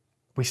 and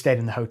we stayed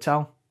in the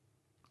hotel.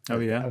 Oh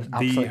yeah,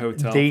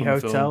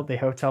 the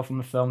hotel from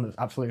the film. That was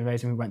absolutely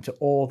amazing. We went to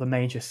all the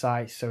major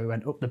sites. So we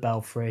went up the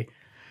Belfry.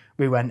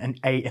 We went and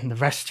ate in the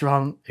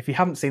restaurant. If you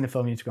haven't seen the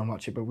film, you need to go and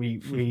watch it. But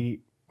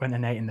we went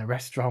and ate in the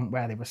restaurant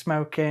where they were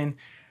smoking.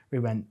 We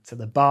went to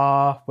the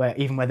bar where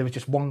there was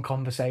just one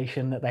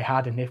conversation that they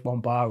had in this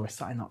one bar. We were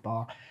sat in that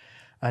bar,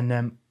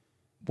 and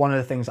one of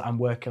the things that I'm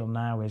working on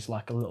now is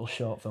like a little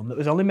short film that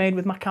was only made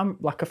with my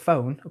like a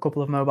phone, a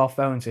couple of mobile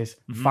phones, is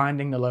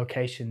finding the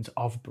locations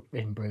of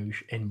In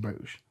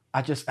Bruges.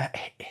 I just,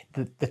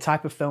 the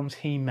type of films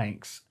he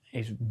makes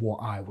is what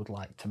I would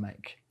like to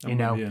make.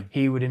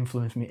 He would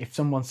influence me. If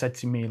someone said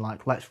to me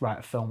like, let's write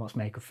a film, let's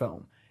make a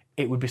film,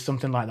 it would be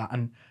something like that.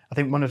 And I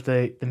think one of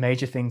the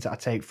major things that I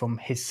take from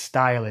his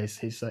style is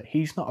that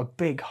he's not a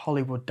big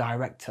Hollywood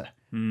director.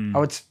 I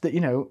would,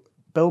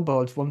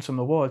 Billboards won some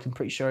awards. I'm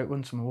pretty sure it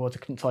won some awards. I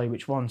couldn't tell you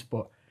which ones,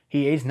 but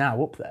he is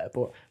now up there.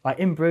 But like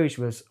In Bruges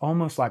was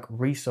almost like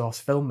resource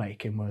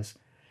filmmaking was,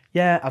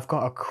 I've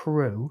got a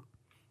crew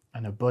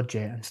and a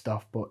budget and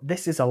stuff, but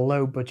this is a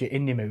low budget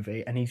indie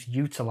movie, and he's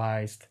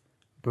utilised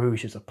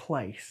Bruges as a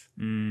place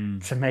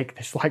to make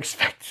this like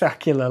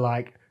spectacular,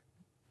 like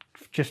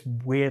just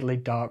weirdly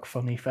dark,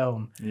 funny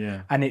film.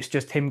 Yeah. And it's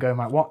just him going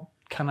like, what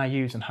can I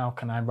use and how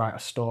can I write a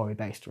story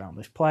based around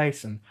this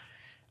place? And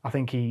I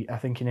think in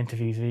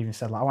interviews he even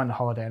said like, I went on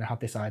holiday and I had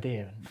this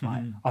idea, and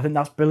like, I think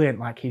that's brilliant.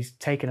 Like he's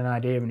taken an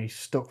idea and he's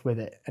stuck with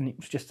it, and it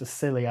was just a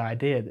silly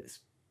idea that's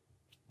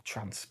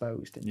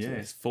transposed into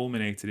it's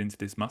fulminated into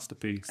this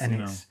masterpiece.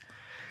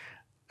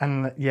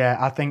 And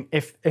I think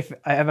if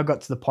I ever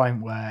got to the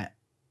point where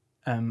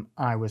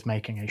I was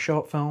making a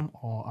short film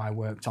or I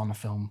worked on a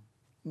film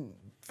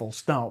full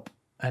stop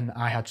and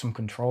I had some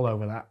control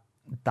over that,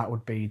 that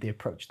would be the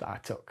approach that I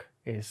took,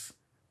 is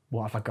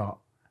what have I got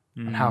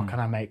and how can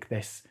I make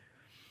this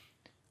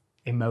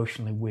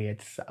emotionally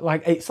weird?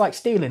 Like it's like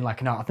stealing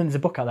like an art. I think there's a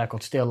book out there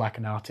called Steal Like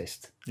an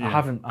Artist. I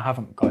haven't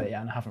got it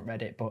yet and I haven't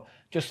read it, but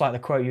just like the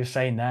quote you were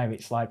saying there,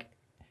 it's like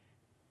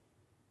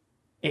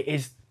it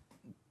is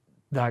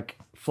like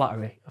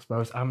flattery, I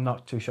suppose. I'm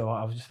not too sure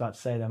what I was just about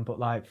to say then, but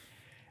like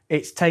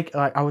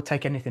I would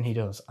take anything he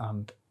does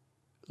and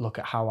look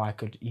at how I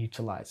could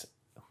utilize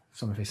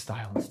some of his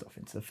style and stuff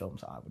into the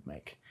films that I would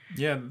make.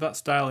 Yeah, that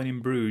style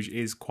in Bruges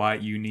is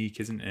quite unique,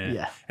 isn't it?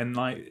 Yeah. And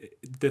like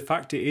the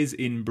fact it is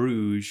in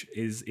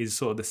Bruges is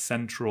sort of the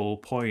central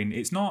point.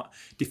 It's not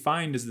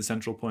defined as the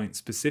central point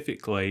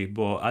specifically,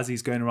 but as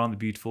he's going around the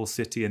beautiful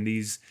city and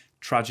these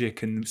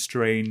tragic and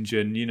strange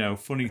and, you know,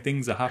 funny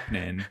things are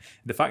happening.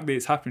 The fact that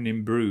it's happening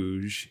in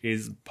Bruges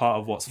is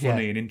part of what's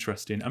funny and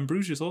interesting. And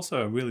Bruges is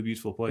also a really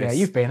beautiful place. Yeah,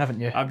 you've been, haven't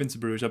you? I've been to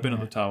Bruges. I've been on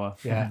the tower.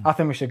 Yeah, I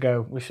think we should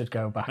go. We should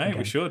go back. Hey, again.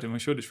 we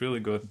should. It's really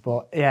good.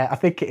 But yeah, I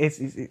think it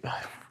is.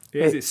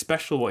 It's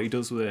special what he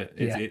does with it.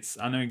 Yeah. It's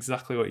I know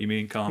exactly what you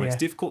mean, Carl. Yeah. It's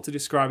difficult to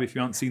describe if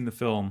you haven't seen the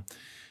film.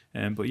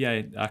 But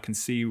yeah, I can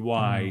see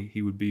why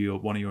he would be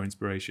one of your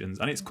inspirations.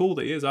 And it's cool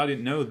that he is. I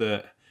didn't know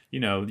that, you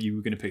know, you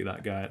were going to pick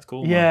that guy. It's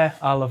cool. Yeah, Man.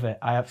 I love it.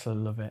 I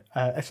absolutely love it.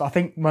 So I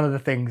think one of the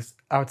things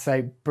I would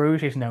say,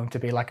 Bruges is known to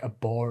be like a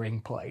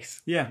boring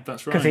place. Yeah,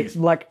 that's right. Because it's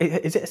like,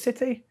 is it a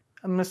city?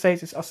 I'm going to say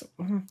it's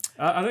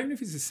I don't know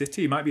if it's a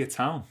city. It might be a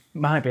town.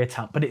 Might be a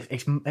town, but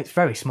it's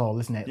very small,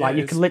 isn't it? Yeah, Like it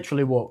you is. can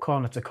literally walk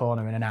corner to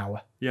corner in an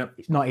hour. Yep.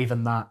 It's not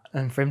even that.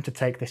 And for him to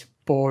take this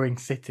boring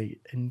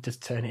city and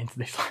just turn it into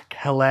this like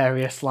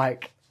hilarious,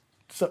 like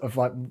sort of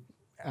like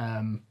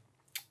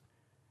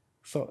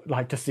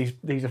just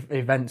these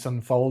events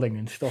unfolding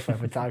and stuff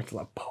every time, it's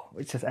like,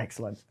 it's just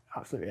excellent,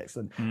 absolutely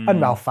excellent.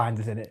 And Ralph Fiennes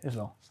is in it as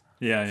well.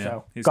 Yeah.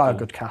 So He's got cool. a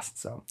good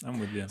cast. So I'm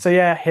with you. So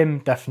yeah, him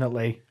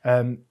definitely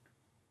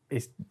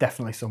is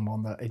definitely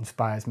someone that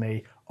inspires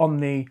me on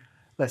the,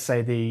 let's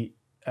say, the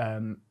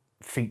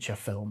feature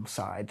film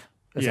side,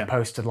 as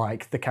opposed to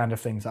like the kind of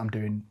things that I'm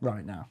doing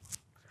right now.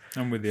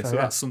 I'm with you. So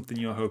yeah. that's something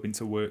you're hoping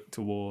to work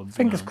towards.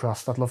 Fingers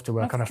crossed. I'd love to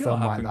work on a film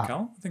like that.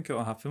 Cal. I think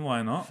it'll happen.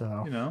 Why not?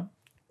 So- you know.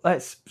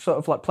 Let's sort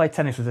of like play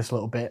tennis with this a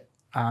little bit,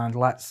 and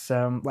let's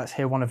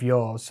hear one of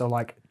yours. So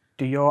like,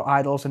 do your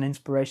idols and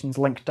inspirations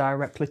link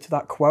directly to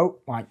that quote?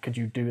 Like, could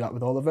you do that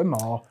with all of them,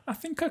 or? I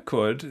think I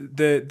could.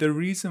 The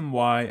reason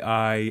why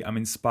I am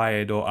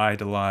inspired or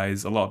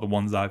idolize a lot of the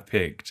ones I've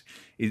picked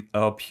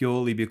are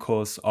purely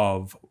because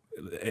of,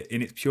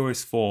 in its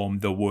purest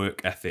form, the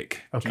work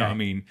ethic. Okay. Do you know what I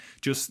mean?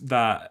 Just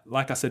that,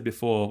 like I said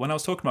before, when I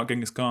was talking about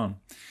Genghis Khan,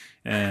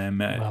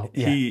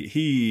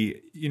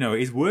 he, you know,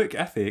 his work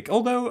ethic,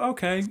 although,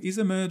 okay, he's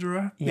a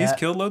murderer. Yeah, He's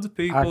killed loads of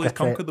people. He's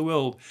conquered the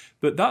world.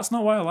 But that's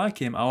not why I like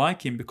him. I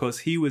like him because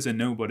he was a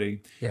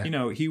nobody. Yeah. You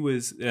know, he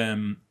was...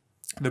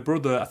 the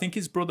brother, I think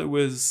his brother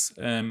was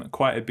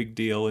quite a big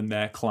deal in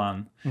their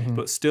clan,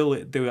 but still,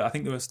 I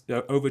think there was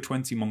over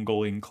 20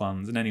 Mongolian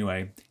clans. And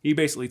anyway, he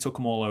basically took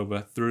them all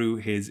over through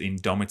his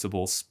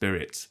indomitable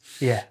spirit.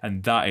 Yeah.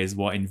 And that is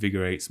what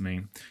invigorates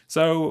me.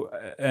 So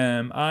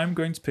I'm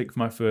going to pick for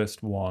my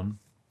first one.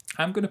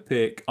 I'm going to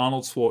pick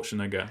Arnold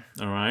Schwarzenegger,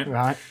 all right?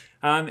 Right.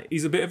 And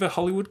he's a bit of a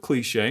Hollywood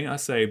cliche, I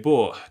say,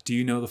 but do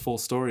you know the full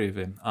story of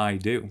him? I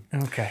do.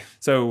 Okay.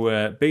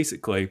 So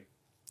basically...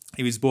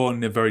 he was born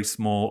in a very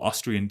small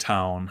Austrian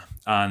town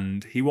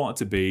and he wanted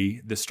to be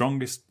the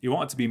strongest. He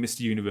wanted to be Mr.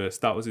 Universe.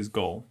 That was his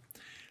goal.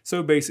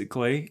 So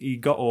basically, he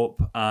got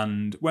up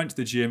and went to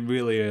the gym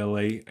really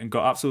early and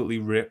got absolutely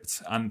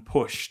ripped and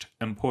pushed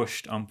and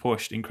pushed and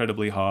pushed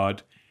incredibly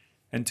hard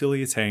until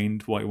he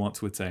attained what he wanted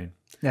to attain.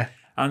 Yeah.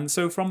 And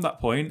so from that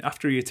point,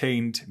 after he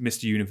attained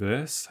Mr.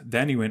 Universe,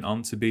 then he went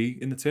on to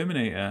be in The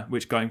Terminator,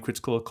 which got him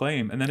critical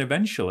acclaim. And then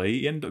eventually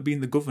he ended up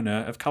being the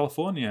governor of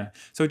California.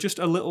 So just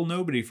a little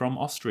nobody from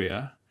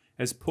Austria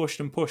has pushed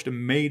and pushed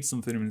and made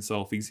something of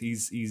himself.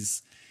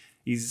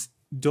 He's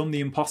done the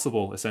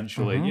impossible,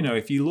 essentially. You know,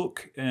 if you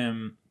look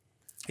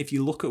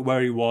at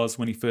where he was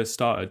when he first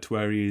started to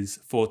where he is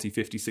 40,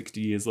 50, 60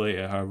 years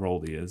later, however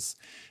old he is,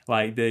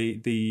 like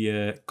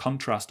the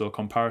contrast or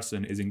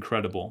comparison is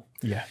incredible.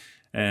 Yeah.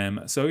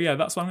 So yeah,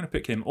 that's why I'm going to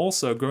pick him.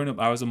 Also, growing up,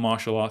 I was a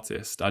martial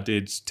artist. I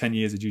did 10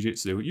 years of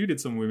jiu-jitsu. You did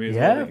some with me as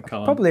well, didn't you,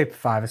 Callum? Probably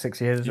 5 or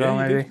 6 years as well,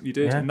 maybe. You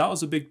did. Yeah. And that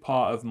was a big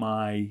part of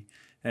my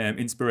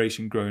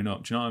inspiration growing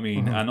up. Do you know what I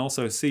mean? And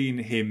also seeing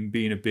him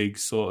being a big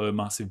sort of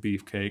massive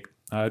beefcake.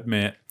 I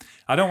admit,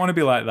 I don't want to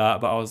be like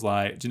that, but I was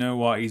like, do you know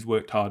what? He's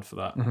worked hard for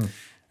that.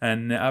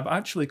 And I've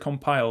actually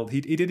compiled,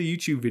 he did a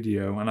YouTube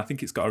video, and I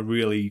think it's got a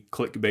really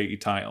clickbaity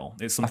title.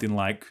 It's something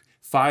like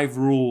 5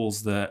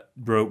 rules that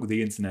broke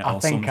the internet. I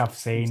or think some I've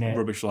seen it.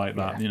 rubbish like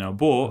that, you know.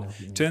 But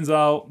turns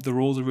out the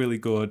rules are really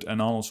good,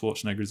 and Arnold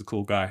Schwarzenegger is a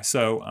cool guy.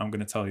 So I'm going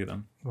to tell you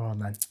them. Go on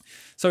then.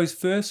 So his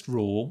first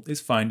rule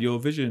is find your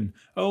vision.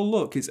 Oh,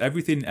 look, it's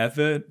everything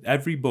ever,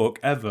 every book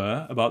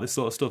ever about this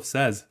sort of stuff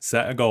says,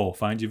 set a goal,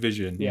 find your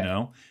vision, you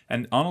know?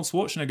 And Arnold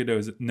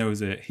Schwarzenegger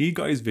knows it. He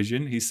got his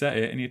vision, he set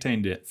it, and he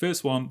attained it.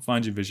 First one,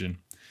 find your vision.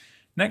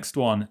 Next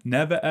one,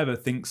 never ever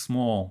think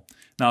small.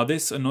 Now,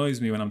 this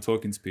annoys me when I'm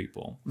talking to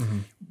people.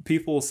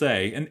 People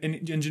say,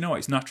 and you know what?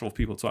 It's natural for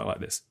people to talk like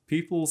this.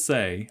 People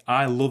say,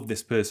 I love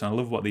this person. I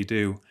love what they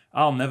do.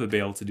 I'll never be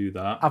able to do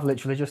that. I've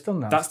literally just done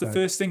that. That's the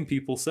first thing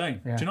people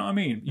say. Do you know what I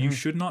mean? You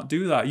should not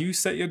do that. You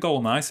set your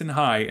goal nice and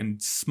high and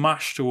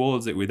smash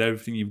towards it with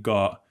everything you've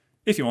got.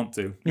 If you want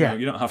to. You know,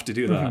 you don't have to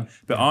do that.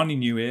 But Arnie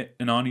knew it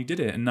and Arnie did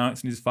it. And now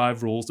it's in his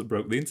 5 rules that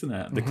broke the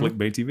internet. The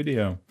clickbaity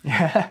video.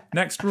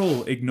 Next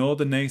rule, ignore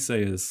the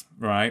naysayers.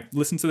 Right?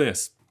 Listen to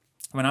this.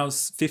 When I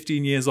was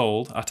 15 years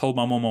old, I told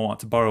my mum I wanted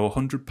to borrow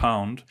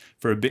 £100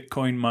 for a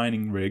Bitcoin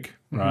mining rig,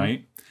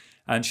 right?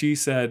 And she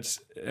said,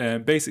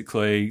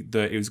 basically,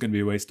 that it was going to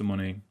be a waste of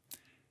money.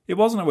 It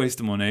wasn't a waste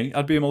of money.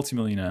 I'd be a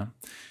multimillionaire.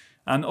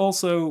 And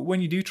also, when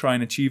you do try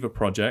and achieve a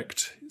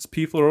project,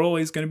 people are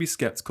always going to be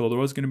skeptical. They're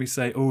always going to be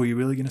saying, oh, are you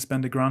really going to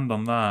spend $1,000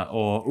 on that?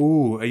 Or,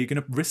 oh, are you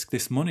going to risk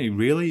this money?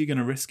 Really? Are you going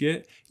to risk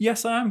it?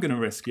 Yes, I am going to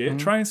risk it.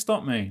 Try and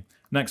stop me.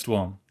 Next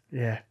one.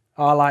 Yeah.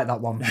 Oh, I like that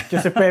one.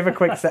 Just a bit of a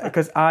quick set,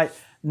 because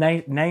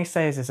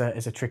naysayers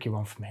is a tricky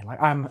one for me. Like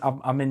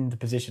I'm in the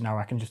position now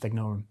where I can just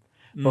ignore them.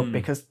 But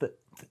because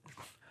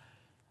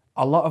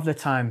a lot of the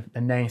time, the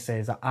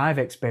naysayers that I've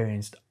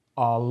experienced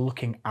are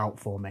looking out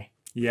for me.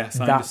 Yes,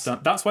 I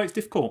understand. That's why it's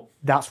difficult.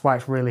 That's why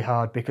it's really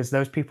hard, because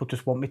those people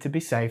just want me to be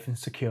safe and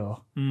secure,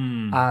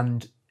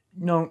 and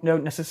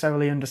don't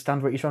necessarily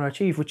understand what you're trying to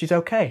achieve, which is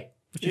okay.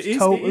 Which is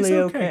totally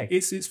okay.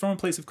 It's from a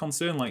place of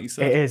concern, like you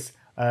said. It is.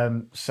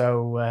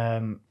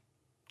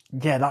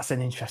 Yeah, that's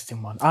an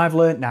interesting one. I've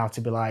learned now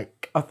to be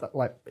like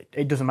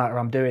it doesn't matter,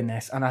 I'm doing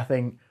this, and I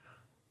think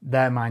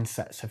their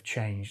mindsets have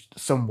changed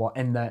somewhat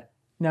in that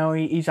no,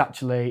 he's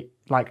actually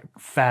like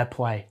fair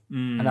play,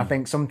 and I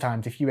think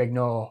sometimes if you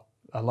ignore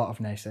a lot of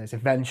naysayers,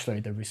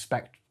 eventually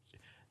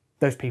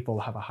those people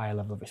will have a higher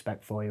level of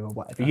respect for you or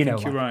whatever. I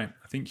think you're right.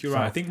 I think you're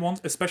right. I think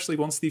especially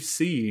once they've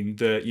seen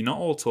that you're not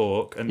all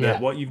talk and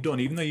that what you've done,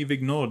 even though you've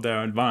ignored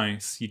their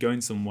advice, you're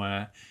going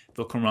somewhere,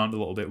 they'll come around a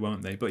little bit,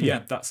 won't they? But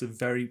yeah, that's a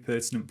very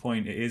pertinent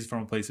point. It is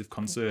from a place of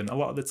concern a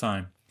lot of the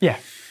time. Yeah.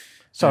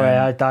 Sorry,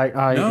 I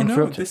interrupted.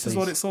 No, this is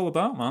what it's all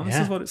about, man. This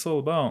is what it's all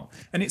about.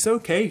 And it's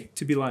okay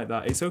to be like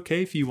that. It's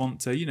okay if you want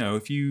to,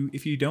 if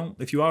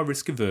you are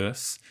risk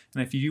averse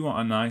and if you do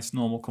want a nice,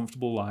 normal,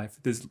 comfortable life,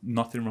 there's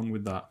nothing wrong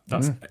with that.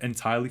 That's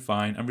entirely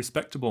fine and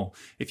respectable.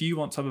 If you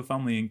want to have a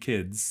family and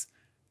kids,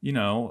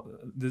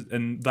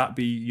 and that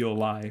be your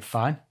life.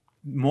 Fine.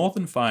 More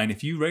than fine.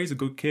 If you raise a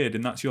good kid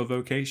and that's your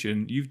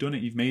vocation, you've done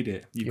it, you've made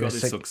it. You've got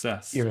this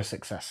success. You're a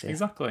success, yeah.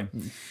 Exactly.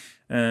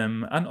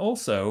 And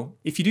also,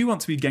 if you do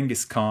want to be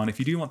Genghis Khan, if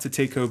you do want to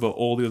take over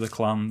all the other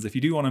clans, if you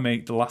do want to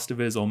make The Last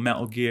of Us or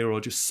Metal Gear or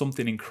just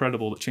something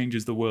incredible that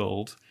changes the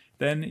world,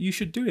 then you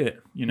should do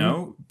it,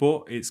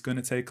 but it's going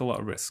to take a lot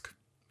of risk.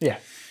 Yeah.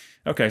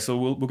 Okay, so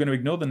we're going to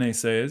ignore the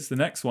naysayers. The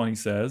next one, he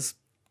says,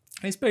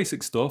 it's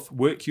basic stuff.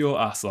 Work your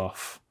ass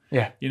off.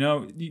 Yeah.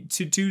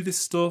 To do this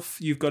stuff,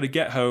 you've got to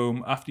get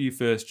home after your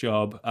first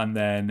job and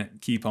then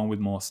keep on with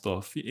more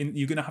stuff.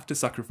 You're going to have to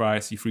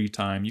sacrifice your free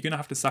time. You're going to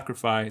have to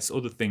sacrifice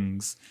other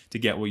things to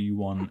get what you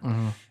want.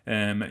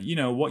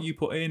 What you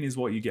put in is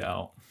what you get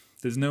out.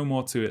 There's no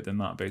more to it than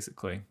that,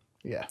 basically.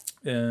 Yeah.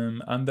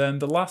 And then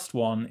the last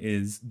one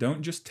is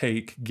don't just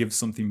take, give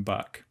something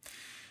back.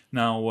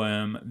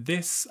 Now,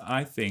 this,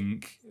 I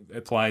think,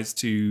 applies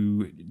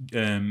to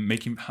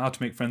how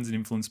to make friends and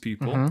influence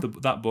people.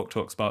 That book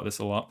talks about this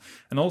a lot.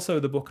 And also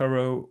the book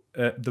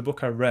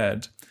I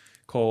read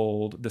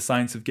called The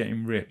Science of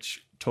Getting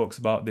Rich talks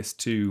about this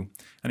too.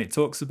 And it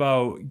talks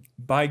about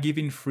by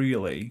giving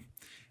freely,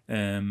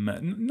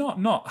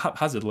 not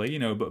haphazardly,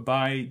 but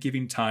by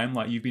giving time,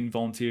 like you've been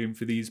volunteering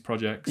for these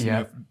projects,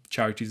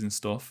 charities and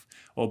stuff,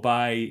 or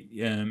by,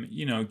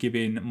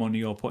 giving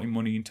money or putting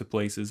money into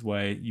places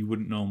where you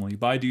wouldn't normally.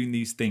 By doing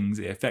these things,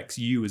 it affects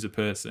you as a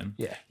person.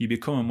 Yeah. You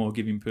become a more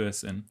giving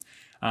person.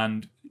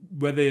 And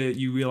whether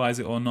you realize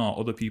it or not,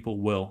 other people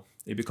will.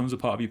 It becomes a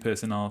part of your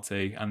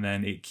personality, and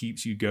then it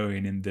keeps you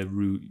going in the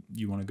route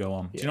you want to go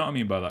on. Do you know what I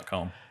mean by that,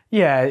 Colin?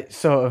 Yeah, it's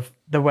sort of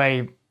the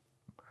way...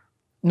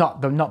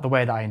 Not the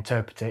way that I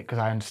interpret it, because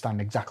I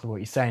understand exactly what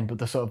you're saying, but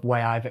the sort of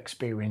way I've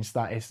experienced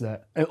that is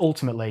that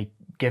ultimately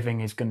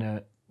giving is going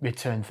to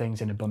return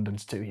things in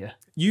abundance to you.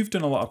 You've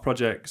done a lot of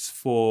projects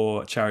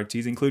for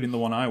charities, including the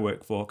one I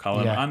work for,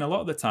 Callum, and a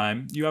lot of the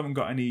time you haven't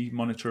got any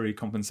monetary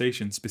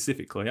compensation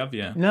specifically, have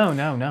you? No.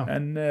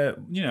 And,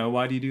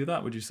 why do you do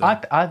that, would you say? I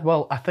think I'm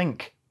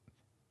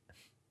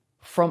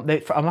going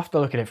to have to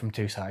look at it from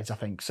two sides, I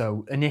think.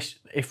 So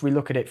if we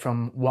look at it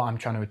from what I'm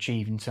trying to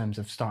achieve in terms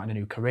of starting a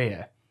new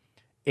career,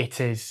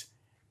 it is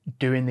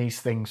doing these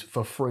things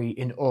for free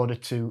in order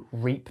to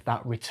reap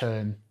that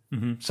return.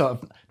 Sort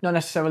of, not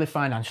necessarily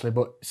financially,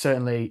 but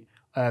certainly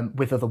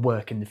with other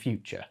work in the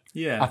future.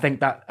 Yeah. I think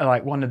that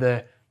like one of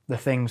the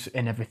things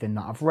in everything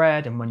that I've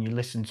read, and when you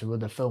listen to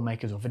other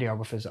filmmakers or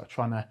videographers that are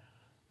trying to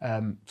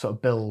sort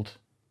of build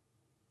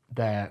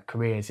their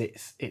careers,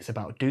 it's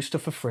about do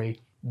stuff for free,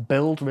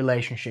 build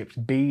relationships,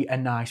 be a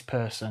nice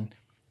person,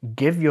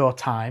 give your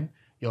time,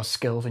 your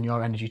skills and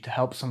your energy to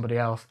help somebody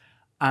else,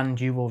 and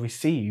you will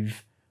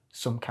receive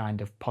some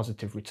kind of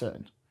positive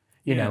return,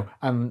 you know,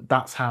 and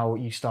that's how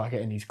you start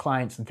getting these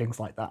clients and things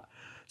like that.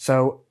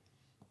 So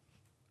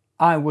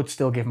I would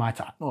still give my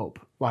time up.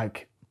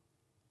 Like,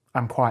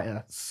 I'm quite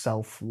a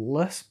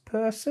selfless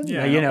person.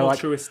 Yeah, you know,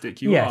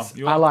 altruistic. Like,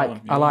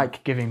 I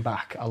like giving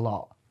back a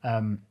lot.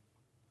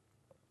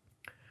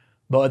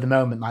 But at the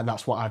moment, like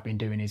that's what I've been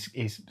doing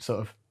is sort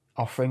of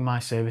offering my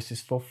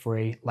services for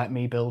free. Let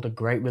me build a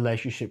great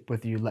relationship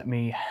with you. Let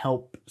me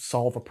help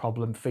solve a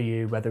problem for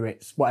you, whether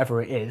it's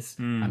whatever it is.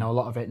 I know a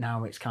lot of it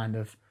now, it's kind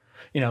of,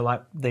 you know,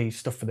 like the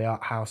stuff for the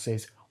art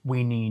houses,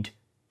 we need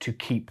to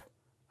keep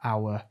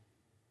our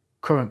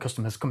current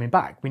customers coming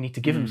back. We need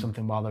to give them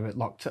something while they're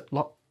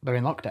they're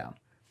in lockdown.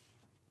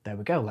 there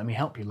we go, let me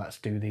help you, let's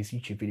do these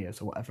YouTube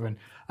videos or whatever.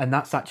 And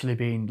that's actually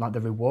been like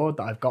the reward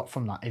that I've got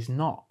from that is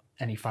not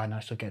any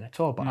financial gain at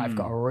all, but I've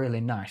got a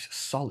really nice,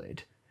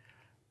 solid,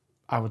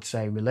 I would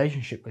say,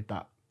 relationship with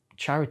that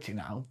charity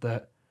now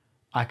that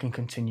I can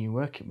continue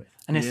working with.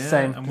 And it's the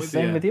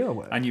same with your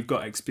work. And you've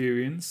got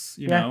experience,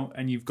 you know,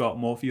 and you've got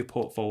more for your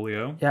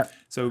portfolio. Yeah.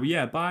 So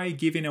yeah, by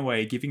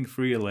giving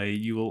freely,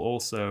 you will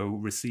also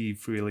receive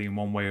freely in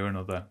one way or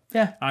another.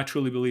 Yeah. I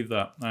truly believe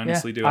that. I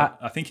honestly do.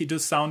 I think it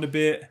does sound a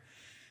bit,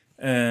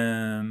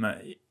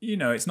 you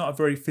know, it's not a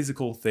very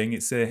physical thing.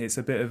 It's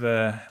a bit of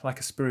a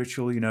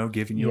spiritual, you know,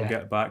 giving you'll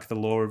get back, the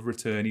law of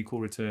return, equal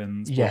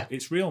returns. But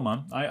it's real,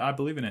 man. I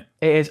believe in it.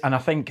 It is. And I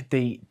think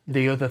the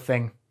other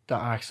thing that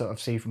I sort of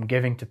see from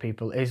giving to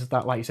people is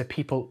that, like you said,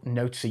 people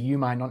notice you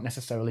might not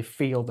necessarily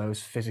feel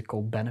those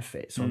physical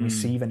benefits or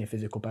receive any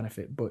physical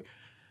benefit, but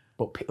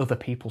other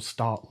people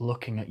start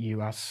looking at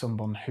you as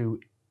someone who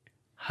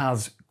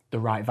has the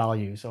right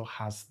values or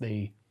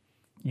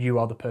you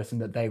are the person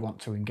that they want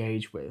to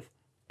engage with,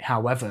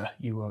 however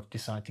you will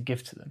decide to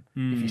give to them,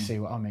 if you see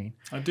what I mean.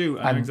 I do.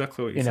 I know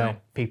exactly what you're saying.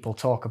 People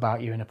talk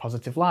about you in a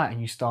positive light and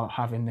you start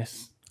having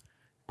this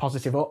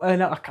positive. I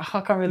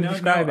can't really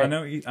describe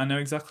it. I know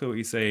exactly what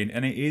you're saying,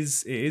 and it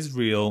is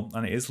real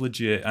and it is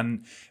legit.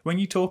 And when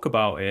you talk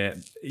about it,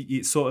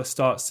 it sort of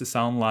starts to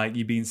sound like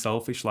you're being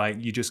selfish, like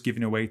you're just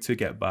giving away to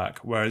get back.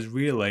 Whereas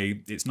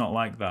really, it's not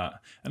like that.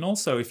 And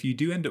also, if you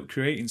do end up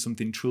creating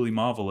something truly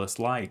marvelous,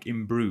 like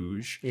in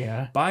Bruges,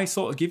 by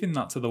sort of giving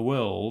that to the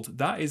world,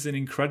 that is an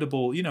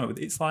incredible. You know,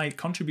 it's like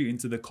contributing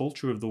to the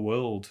culture of the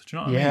world. Do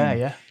you know what I mean?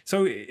 Yeah.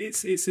 So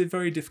it's a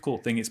very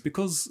difficult thing. It's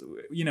because,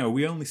 you know,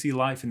 we only see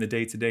life in the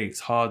day-to-day.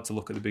 It's hard to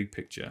look at the big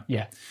picture.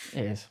 Yeah,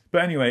 it is.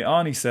 But anyway,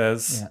 Arnie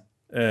says,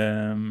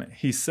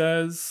 he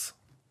says,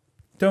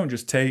 don't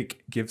just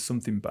take, give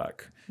something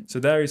back. So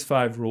there is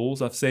 5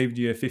 rules. I've saved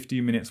you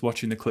 15 minutes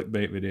watching the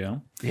clickbait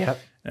video. Yep.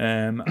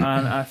 And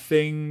I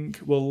think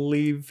we'll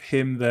leave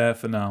him there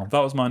for now. That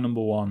was my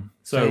number 1.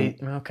 So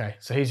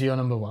he's your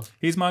number 1.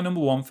 He's my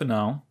number 1 for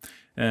now.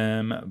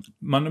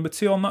 My number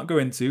 2 I'll not go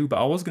into,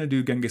 but I was going to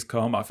do Genghis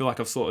Khan, but I feel like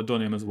I've sort of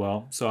done him as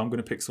well, so I'm going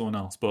to pick someone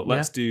else. But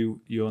let's do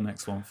your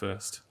next one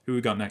first. Who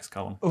we got next,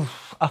 Callum?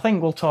 I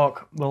think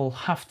we'll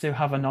have to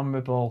have an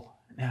honourable.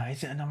 No,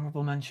 is it an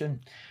honourable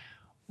mention?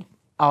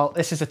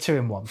 This is a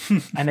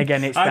 2-in-1, and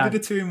again, it's I did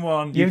a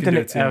 2-in-1. You've done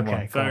a 2-in-1.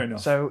 Okay, fair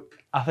enough. So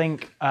I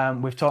think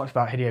we've talked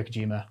about Hideo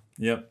Kojima.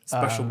 Yep,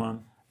 special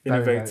man,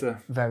 innovator,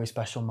 very, very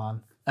special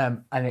man.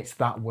 And it's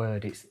that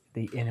word, it's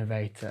the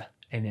innovator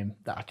in him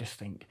that I just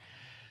think.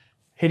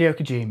 Hideo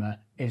Kojima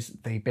is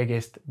the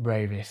biggest,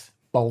 bravest,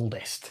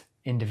 boldest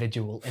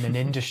individual in an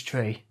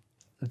industry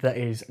that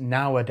is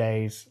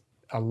nowadays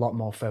a lot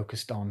more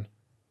focused on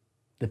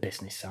the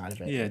business side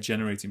of it. Yeah,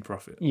 generating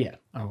profit. Yeah,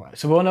 all right.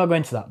 So we'll not go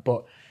into that,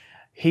 but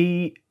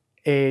he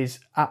is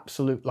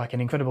like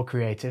an incredible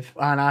creative.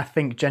 And I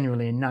think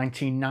generally in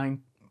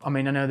 1990, I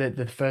mean, I know that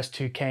the first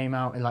 2 came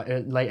out in like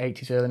late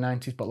 80s, early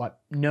 90s, but like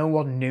no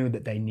one knew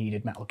that they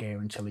needed Metal Gear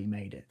until he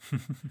made it.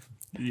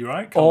 You're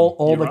right.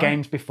 All the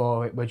games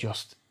before it were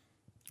just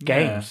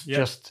games,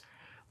 just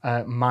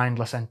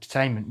mindless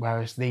entertainment.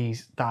 Whereas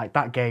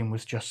that game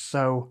was just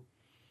so.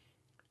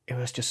 It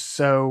was just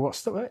so,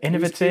 what's the word?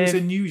 Innovative. It was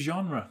a new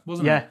genre,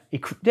 wasn't it?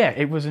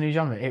 It was a new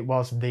genre. It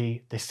was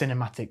the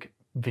cinematic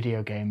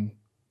video game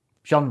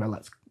genre,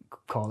 let's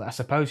call it. I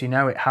suppose, you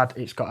know,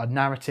 it's got a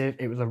narrative.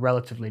 It was a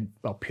relatively,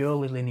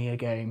 purely linear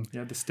game.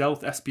 Yeah, the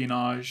stealth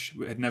espionage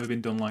had never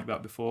been done like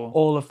that before.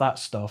 All of that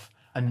stuff,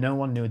 and no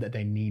one knew that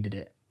they needed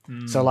it.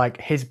 So like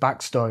his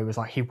backstory was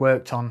like he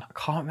worked on, I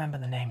can't remember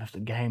the name of the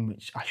game,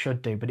 which I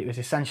should do, but it was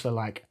essentially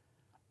like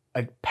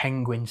a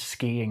penguin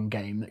skiing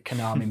game that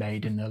Konami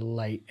made in the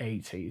late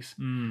 80s.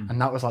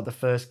 And that was like the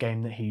first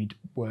game that he'd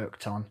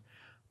worked on.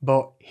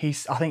 But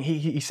I think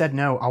he said,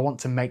 no, I want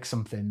to make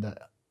something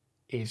that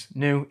is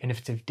new,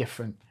 innovative,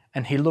 different.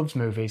 And he loves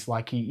movies.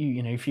 Like,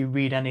 you know, if you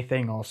read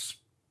anything or,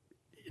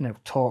 you know,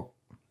 talk,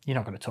 you're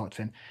not going to talk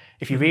to him.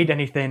 If you read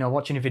anything or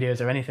watch any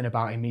videos or anything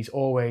about him, he's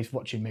always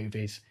watching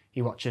movies.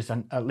 He watches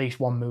at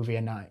least 1 movie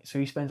a night. So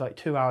he spends like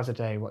 2 hours a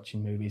day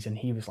watching movies. And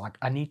he was like,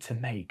 I need to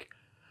make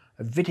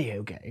a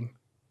video game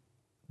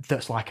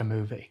that's like a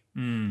movie.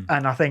 And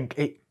I think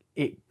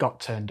it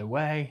got turned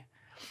away.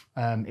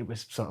 It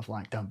was sort of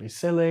like, don't be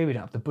silly, we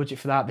don't have the budget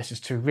for that, this is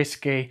too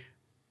risky.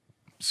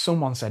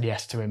 Someone said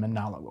yes to him, and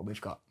now look what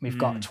we've got. We've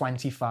got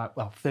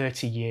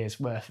 30 years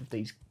worth of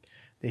these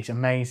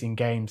amazing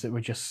games that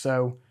were just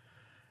so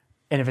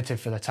innovative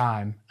for the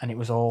time, and it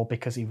was all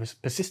because he was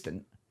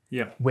persistent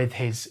with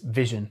his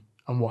vision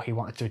and what he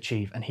wanted to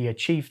achieve, and he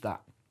achieved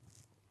that.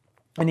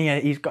 And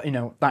he's got, you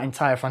know, that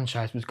entire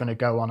franchise was going to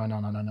go on and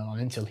on and on and on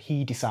until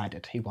he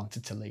decided he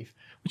wanted to leave,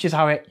 which is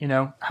how it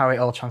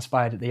all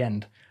transpired at the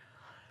end.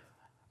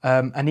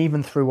 And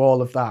even through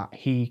all of that,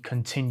 he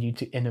continued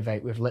to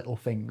innovate with little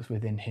things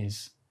within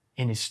his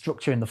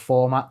structure, in the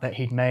format that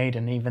he'd made.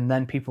 And even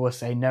then, people were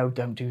saying, no,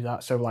 don't do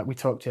that. So like we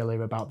talked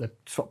earlier about the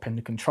swapping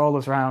the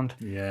controllers around.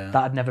 Yeah.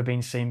 That had never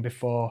been seen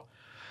before.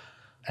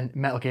 And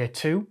Metal Gear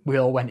 2, we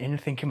all went in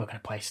thinking we're going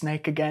to play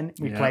Snake again.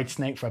 We played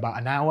Snake for about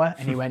an hour,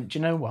 and he went, do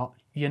you know what?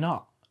 You're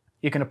not.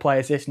 You're going to play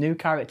as this new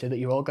character that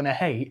you're all going to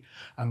hate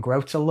and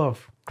grow to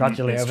love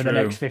gradually over the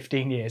next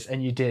 15 years.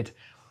 And you did.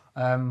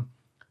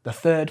 The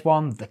third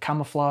one, the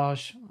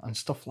camouflage and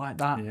stuff like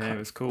that. Yeah, it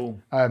was cool.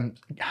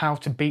 How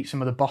to beat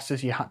some of the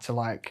bosses, you had to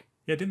like...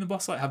 Yeah, didn't the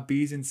boss like have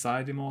bees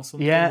inside him or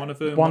something? Yeah.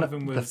 One of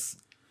them was...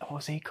 What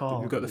was he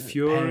called? We've got the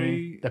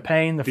Fury. The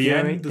Pain, the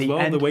Fury. End as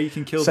well, the way you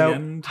can kill the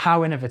end.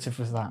 How innovative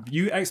was that?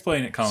 You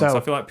explain it, Colin, so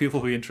I feel like people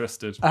will be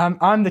interested.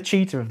 I'm the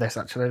cheater of this,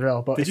 actually, as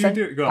well. But did you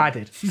do it? Go on. I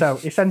did. So,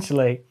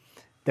 essentially,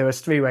 there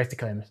was 3 ways to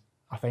kill him,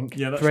 I think.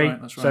 Yeah, that's 3.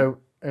 right. That's right. So,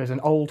 it was an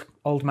old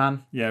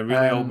man. Yeah,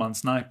 really old man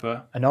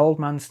sniper. An old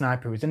man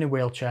sniper who was in a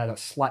wheelchair that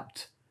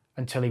slept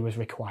until he was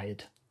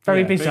required.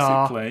 Very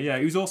bizarre. Basically, yeah.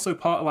 He was also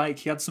part of,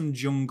 he had some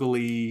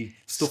jungly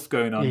stuff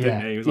going on,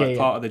 didn't he? He was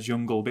part of the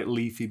jungle, a bit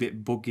leafy, a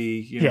bit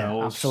buggy, you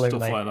know, all stuff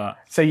like that.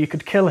 So you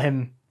could kill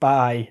him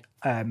by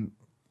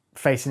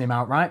facing him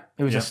outright.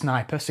 It was a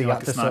sniper, so you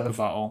had to sort of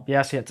battle.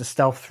 Yeah, so you had to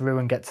stealth through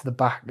and get to the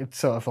back,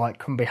 sort of like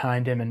come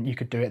behind him, and you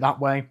could do it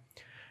that way.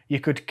 You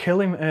could kill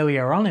him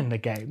earlier on in the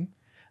game.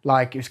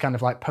 Like, it was kind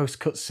of like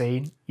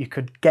post-cutscene. You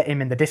could get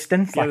him in the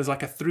distance. Yeah, there's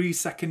like a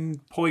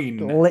 3-second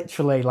point.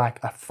 Literally like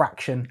a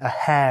fraction, a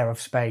hair of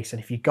space. And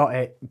if you got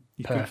it,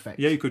 perfect.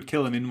 You could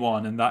kill him in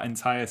one and that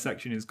entire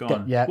section is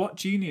gone. Yeah. What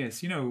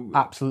genius, you know.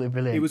 Absolutely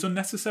brilliant. It was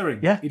unnecessary.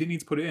 Yeah. He didn't need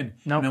to put it in.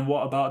 No. And then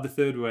what about the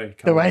third way?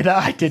 The way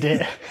that I did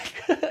it.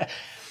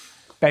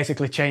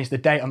 Basically changed the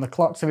date on the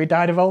clock so he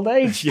died of old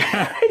age.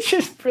 Yeah. It's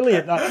just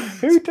brilliant.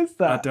 Who does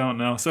that? I don't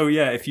know. So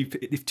yeah,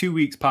 if 2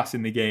 weeks pass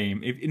in the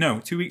game,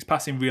 2 weeks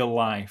pass in real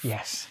life,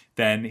 yes,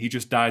 then he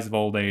just dies of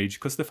old age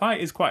because the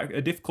fight is quite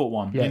a difficult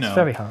one. Yeah, you know? It's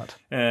very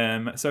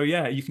hard. So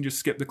yeah, you can just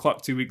skip the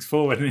clock 2 weeks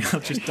forward and he'll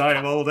just die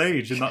of old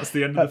age, and that's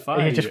the end of the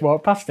fight. He just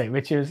walked past it,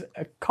 which is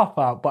a cop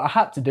out, but I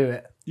had to do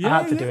it. Yeah,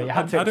 I had to do it.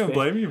 I don't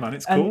blame you, man.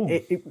 It's cool.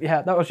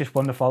 Yeah, that was just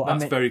wonderful.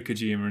 That's very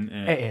Kojima, isn't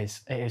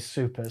it? It is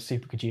super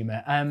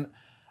Kojima.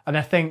 And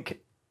I think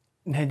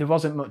there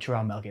wasn't much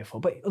around Metal Gear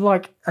 4,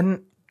 but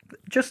and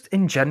just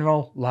in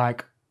general,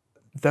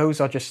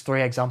 those are just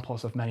 3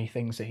 examples of many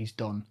things that he's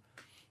done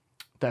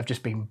that have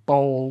just been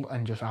bold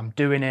and just, I'm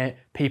doing it.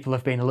 People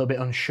have been a little bit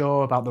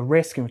unsure about the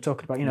risk, and we're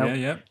talking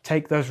about,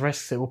 take those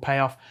risks, it will pay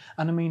off.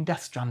 And I mean,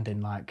 Death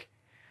Stranding,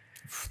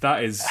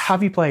 that is...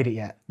 Have you played it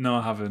yet? No,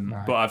 I haven't.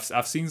 Right. But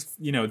I've seen,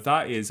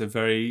 that is a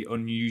very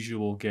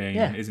unusual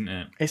game, isn't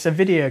it? It's a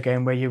video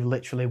game where you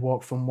literally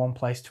walk from one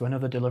place to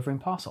another delivering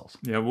parcels.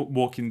 Yeah,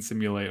 walking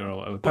simulator or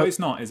whatever. But it's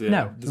not, is it?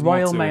 No,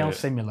 Royal Mail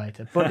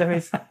Simulator. But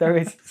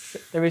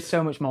there is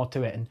so much more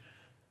to it. And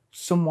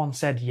someone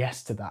said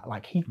yes to that.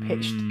 He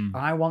pitched,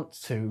 I want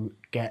to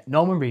get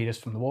Norman Reedus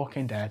from The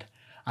Walking Dead,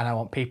 and I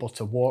want people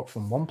to walk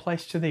from one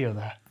place to the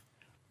other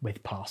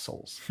with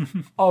parcels.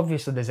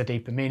 Obviously, there's a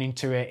deeper meaning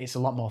to it. It's a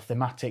lot more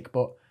thematic,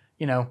 but,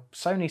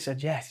 Sony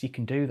said, yes, you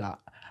can do that.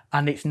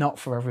 And it's not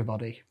for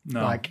everybody.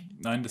 No, I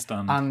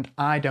understand. And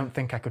I don't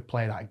think I could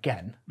play that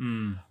again,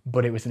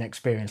 but it was an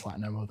experience like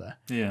no other.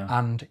 Yeah.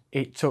 And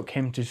it took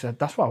him to say,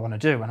 that's what I want to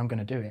do, and I'm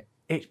going to do it.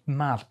 It's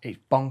mad. It's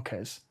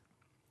bonkers,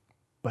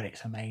 but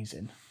it's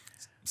amazing.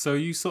 So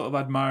you sort of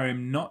admire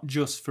him not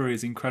just for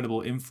his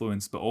incredible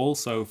influence, but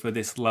also for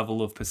this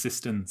level of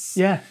persistence.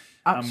 Yeah.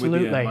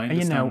 Absolutely.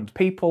 And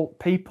people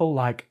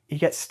he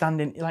gets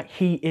standing,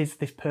 he is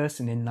this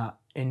person in that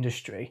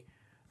industry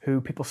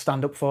who people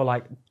stand up for.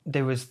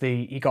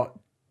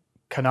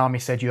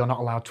 Konami said you're not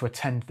allowed to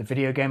attend the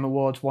Video Game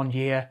Awards one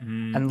year.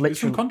 And literally, there's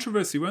some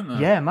controversy, weren't there?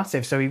 Yeah,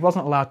 massive. So he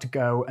wasn't allowed to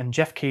go, and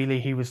Jeff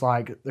Keighley, who was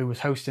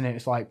hosting it,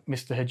 it's like,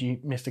 Mr.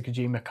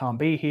 Kojima can't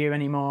be here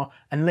anymore.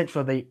 And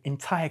literally the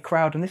entire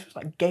crowd, and this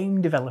was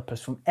game developers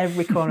from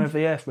every corner of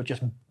the earth, were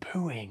just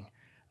booing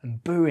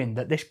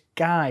that this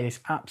guy, this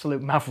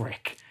absolute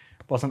maverick,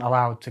 wasn't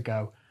allowed to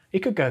go. He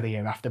could go the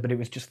year after, but it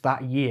was just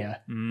that year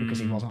because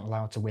he wasn't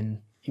allowed to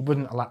win. He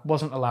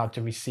wasn't allowed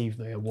to receive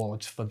the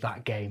awards for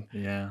that game.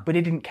 Yeah. But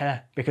he didn't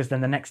care, because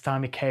then the next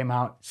time he came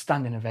out,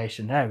 standing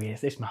ovation, there he is,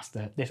 this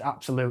master, this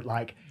absolute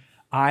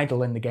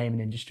idol in the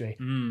gaming industry,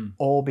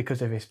 all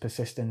because of his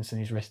persistence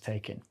and his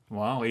risk-taking.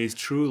 Wow, he's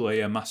truly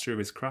a master of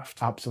his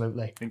craft.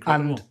 Absolutely.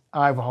 Incredible. And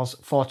I was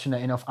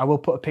fortunate enough, I will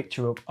put a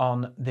picture up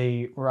on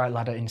the Right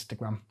Ladder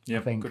Instagram, yeah,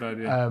 I think. Good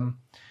idea.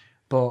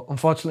 But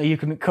unfortunately you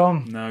couldn't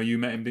come. No, you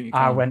met him, didn't you?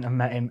 I went and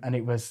met him, and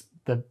it was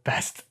the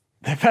best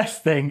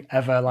thing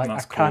ever.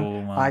 That's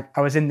cool, man.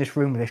 I was in this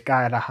room with this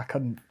guy, and I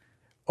couldn't.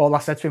 All I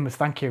said to him was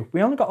thank you.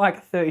 We only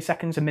got 30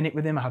 seconds, a minute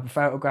with him. I had a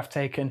photograph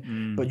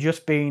taken, but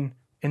just being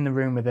in the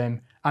room with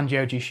him, and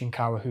Yoji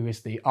Shinkawa, who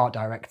is the art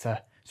director.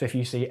 So if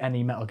you see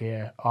any Metal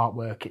Gear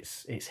artwork,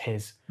 it's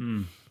his.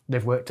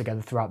 They've worked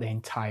together throughout the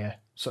entire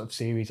sort of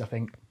series, I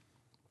think.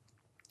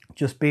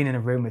 Just being in a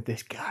room with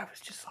this guy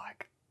was just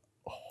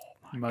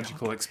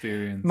Magical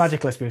experience.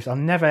 Magical experience.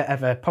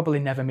 I'll probably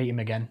never meet him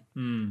again.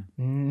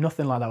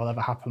 Nothing like that will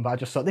ever happen. But I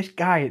just thought, this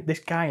guy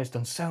has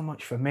done so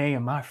much for me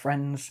and my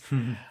friends.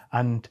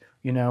 And,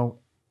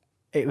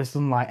 it was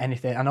unlike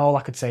anything. And all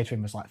I could say to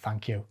him was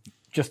thank you.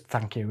 just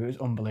thank you. It was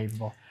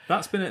unbelievable.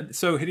 That's been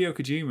so Hideo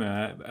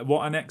Kojima.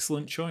 What an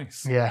excellent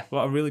choice. Yeah.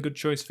 What a really good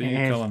choice for you,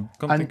 It is. Callum.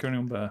 Couldn't think of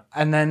anyone better.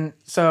 And then,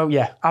 so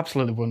yeah,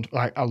 absolutely wonderful.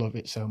 Like, I love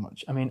it so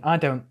much. I mean,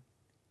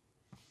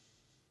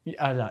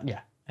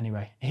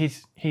 anyway,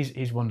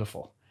 he's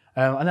wonderful.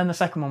 And then the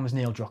second one was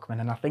Neil Druckmann,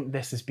 and I think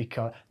this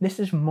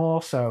is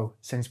more so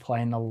since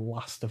playing The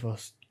Last of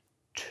Us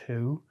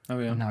 2. Oh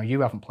yeah. Now,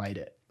 you haven't played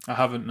it, I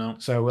haven't, no.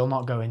 so we'll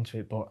not go into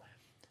it, but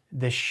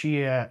the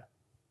sheer,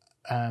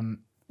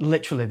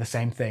 literally the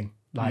same thing.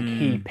 Like,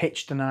 he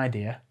pitched an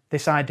idea.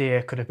 This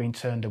idea could have been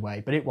turned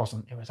away, but it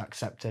wasn't. It was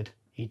accepted.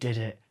 He did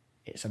it.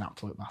 It's an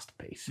absolute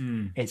masterpiece.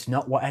 It's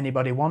not what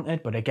anybody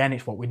wanted, but again,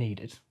 it's what we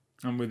needed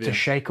I'm with you. to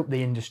shake up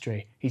the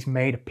industry. He's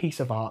made a piece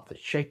of art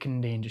that's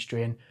shaken the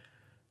industry, and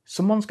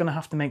someone's going to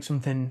have to make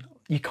something.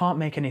 You can't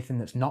make anything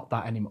that's not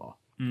that anymore.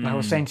 Like I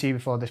was saying to you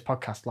before this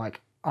podcast, like,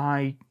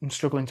 I am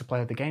struggling to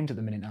play other games at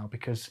the minute now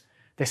because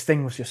this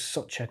thing was just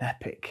such an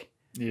epic.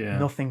 Yeah.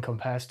 Nothing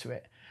compares to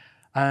it.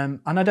 And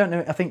I don't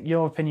know, I think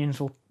your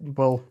opinions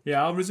will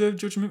Yeah, I'll reserve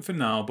judgment for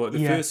now, but the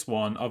Yeah. first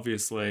one,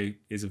 obviously,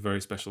 is a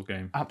very special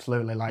game.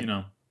 absolutely, like, You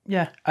know.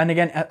 yeah. And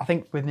again, I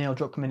think with Neil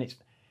Druckmann,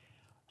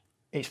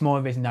 it's more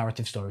of his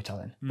narrative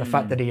storytelling. The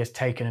fact that he has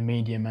taken a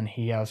medium and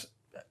he has,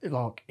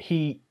 like,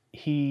 he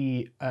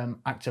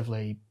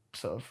actively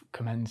sort of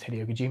commends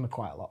Hideo Kojima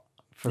quite a lot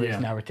for his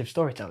narrative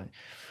storytelling.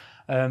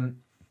 But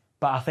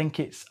I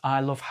think I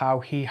love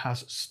how he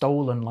has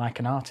stolen like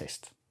an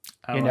artist.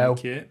 I You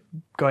like know, it.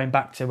 Going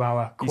back to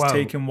our quote. He's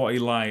taken what he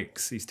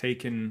likes. He's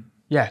taken...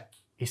 Yeah,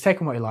 he's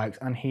taken what he likes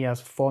and he has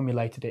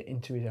formulated it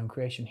into his own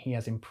creation. He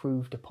has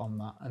improved upon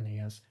that and he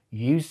has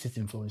used his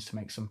influence to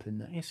make something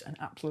that is an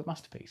absolute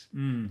masterpiece.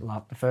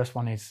 Like, the first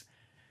one is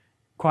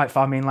quite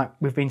far. I mean, like,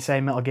 we've been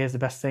saying Metal Gear is the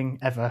best thing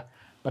ever,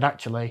 but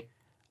actually,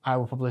 I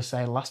would probably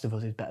say Last of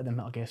Us is better than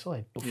Metal Gear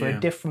Solid, but for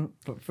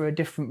a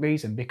different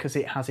reason, because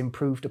it has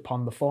improved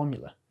upon the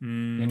formula. You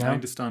know, I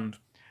understand.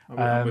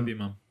 I'm with you,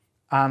 man.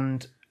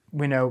 and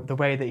we know the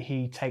way that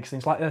he takes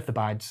things like Earth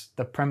Abides.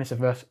 The premise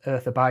of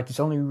Earth Abides is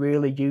only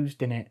really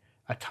used in it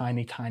a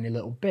tiny, tiny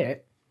little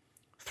bit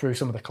through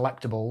some of the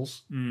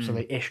collectibles. So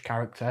the Ish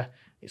character,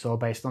 it's all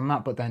based on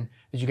that. But then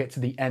as you get to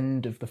the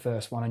end of the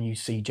first one and you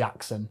see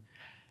Jackson,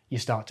 you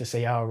start to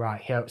see, oh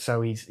right,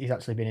 so he's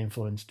actually been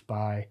influenced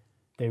by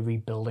the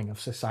rebuilding of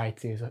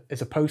society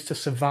as opposed to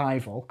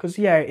survival. Because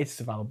yeah, it's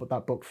survival, but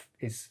that book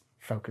is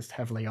focused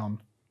heavily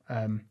on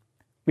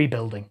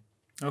rebuilding.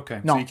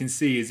 Okay, so you can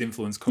see his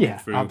influence coming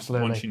through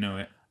absolutely. once you know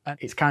it. And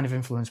it's kind of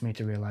influenced me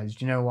to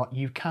realise, you know what,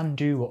 you can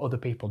do what other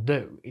people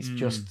do. It's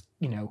just,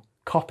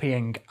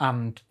 copying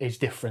and is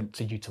different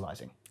to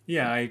utilising.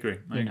 Yeah, I agree.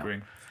 I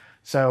agree.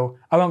 So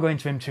I won't go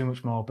into him too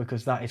much more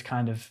because that is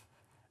kind of...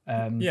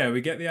 yeah,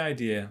 we get the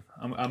idea.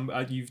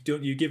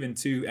 You've given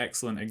two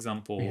excellent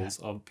examples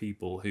of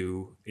people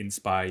who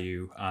inspire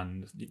you,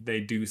 and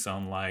they do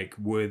sound like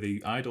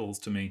worthy idols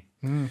to me.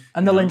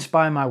 And they'll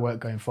inspire my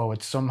work going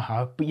forward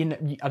somehow. But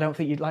I don't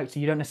think you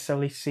don't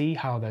necessarily see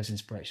how those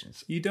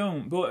inspirations. You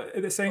don't, but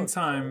at the same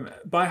time,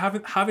 by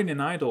having an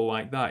idol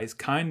like that is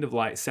kind of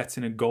like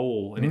setting a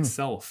goal in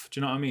itself. Do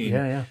you know what I mean?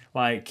 Yeah.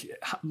 Like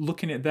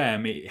looking at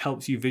them, it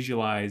helps you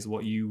visualize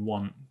what you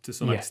want to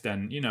some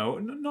extent. You know,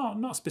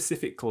 not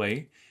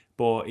specifically,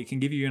 but it can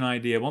give you an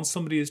idea. Once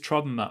somebody has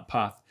trodden that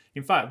path.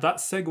 In fact, that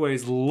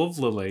segues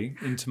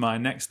lovelily into my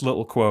next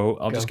little quote.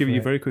 I'll just give it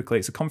you very quickly.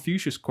 It's a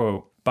Confucius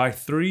quote. By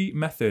 3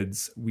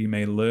 methods we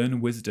may learn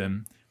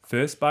wisdom.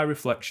 First, by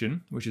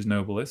reflection, which is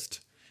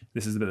noblest.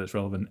 This is the bit that's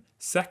relevant.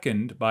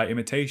 Second, by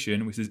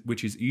imitation,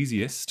 which is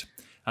easiest.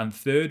 And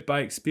third,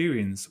 by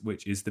experience,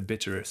 which is the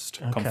bitterest.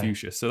 Okay.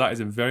 Confucius. So that is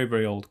a very,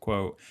 very old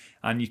quote.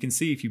 And you can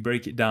see if you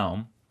break it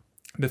down,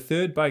 the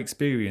third by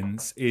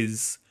experience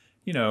is,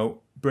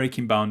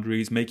 breaking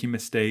boundaries, making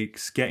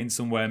mistakes, getting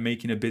somewhere,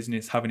 making a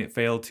business, having it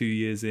fail 2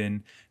 years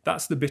in.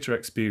 That's the bitter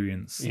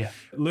experience. Yeah.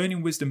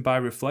 Learning wisdom by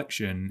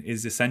reflection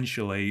is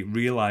essentially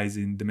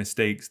realizing the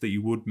mistakes that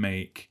you would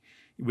make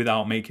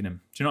without making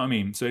them. Do you know what I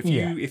mean? So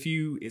if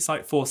you it's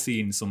like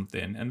foreseeing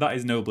something, and that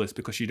is noblest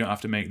because you don't have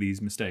to make these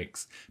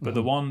mistakes. But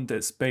the one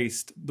that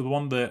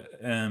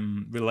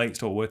relates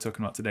to what we're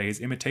talking about today is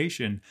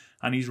imitation.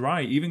 And he's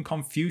right. Even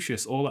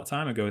Confucius all that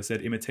time ago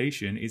said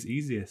imitation is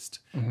easiest.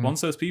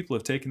 Once those people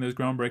have taken those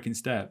groundbreaking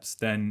steps,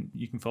 then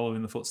you can follow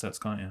in the footsteps,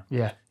 can't you?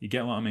 Yeah. You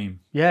get what I mean?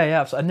 Yeah,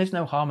 absolutely. And there's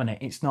no harm in it.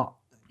 It's not,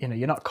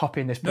 you're not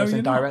copying this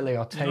person directly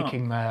or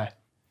taking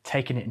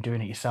it and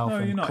doing it yourself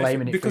and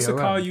claiming it because for your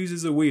a car own.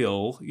 uses a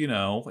wheel,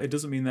 it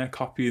doesn't mean they're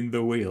copying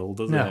the wheel,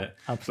 does it?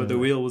 Absolutely. But the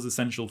wheel was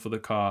essential for the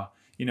car.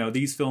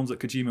 These films that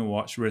Kojima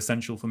watched were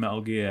essential for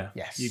Metal Gear.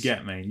 Yes. You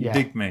get me. You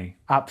dig me.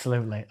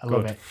 Absolutely. I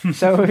love it.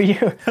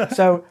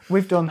 So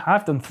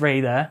I've done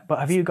 3 there, but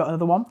have you got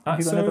another one?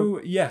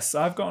 Yes,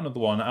 I've got another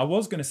one. I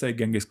was going to say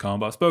Genghis Khan,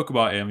 but I spoke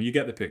about him. You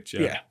get the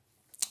picture. Yeah.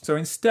 So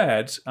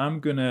instead,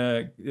 I'm going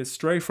to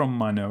stray from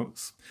my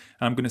notes.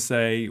 I'm going to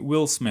say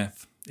Will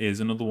Smith is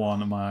another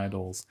one of my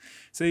idols.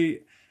 See,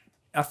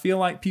 I feel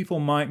like people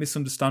might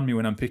misunderstand me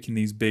when I'm picking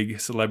these big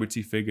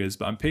celebrity figures,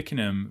 but I'm picking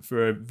him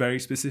for a very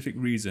specific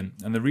reason.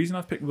 And the reason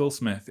I've picked Will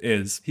Smith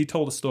is he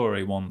told a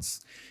story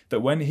once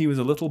that when he was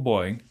a little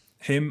boy,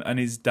 him and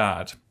his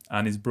dad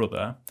and his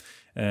brother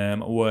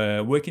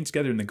were working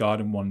together in the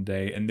garden one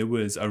day, and there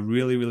was a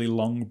really, really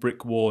long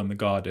brick wall in the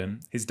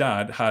garden. His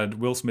dad had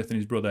Will Smith and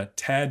his brother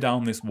tear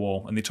down this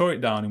wall, and they tore it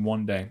down in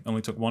one day. It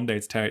only took one day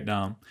to tear it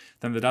down.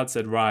 Then the dad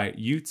said, right,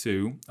 you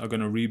two are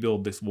going to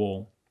rebuild this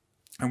wall.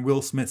 And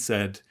Will Smith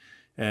said,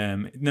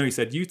 no, he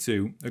said, you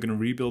two are going to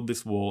rebuild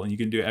this wall and you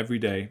can do it every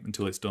day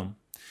until it's done.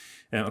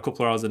 A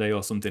couple of hours a day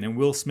or something. And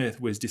Will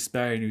Smith was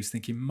despairing. He was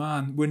thinking,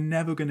 man, we're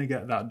never going to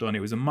get that done. It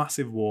was a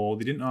massive wall.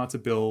 They didn't know how to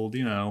build,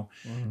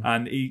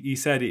 And he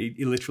said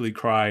he literally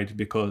cried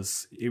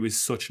because it was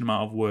such an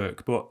amount of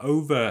work. But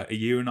over a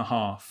year and a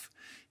half,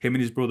 him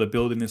and his brother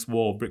building this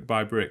wall brick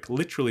by brick,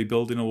 literally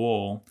building a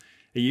wall.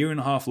 A year and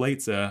a half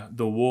later,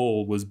 the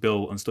wall was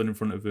built and stood in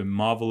front of him,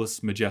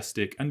 marvelous,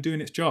 majestic, and doing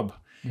its job.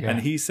 Yeah.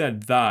 And he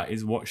said that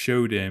is what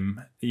showed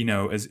him,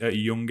 as at a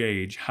young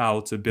age,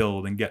 how to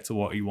build and get to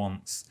what he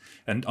wants.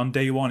 And on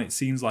day one, it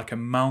seems like a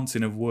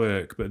mountain of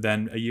work, but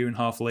then a year and a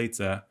half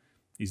later,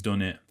 he's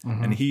done it.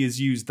 Mm-hmm. And he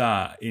has used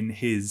that in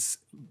his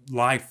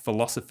life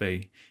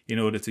philosophy in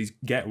order to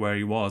get where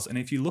he was. And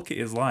if you look at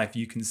his life,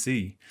 you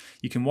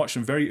can watch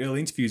some very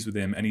early interviews with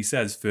him. And he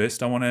says,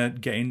 first, I want to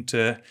get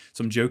into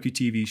some jokey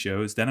TV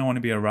shows. Then I want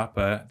to be a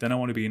rapper. Then I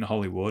want to be in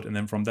Hollywood. And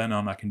then from then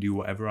on, I can do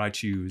whatever I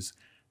choose.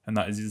 And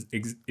that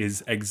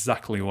is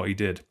exactly what he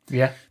did.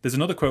 Yeah. There's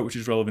another quote which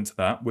is relevant to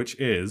that, which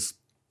is,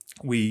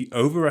 we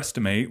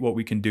overestimate what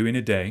we can do in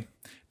a day,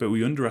 but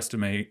we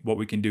underestimate what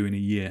we can do in a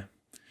year.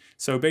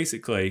 So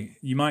basically,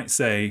 you might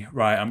say,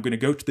 right, I'm going to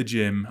go to the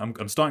gym.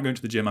 I'm starting going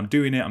to the gym. I'm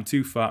doing it. I'm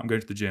too fat. I'm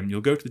going to the gym.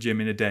 You'll go to the gym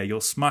in a day.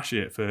 You'll smash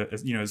it for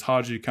as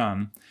hard as you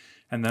can.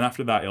 And then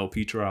after that, it'll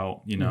peter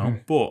out, Mm-hmm.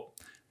 But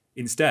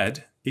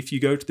instead, if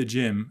you go to the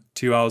gym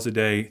 2 hours a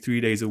day,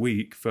 3 days a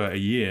week for a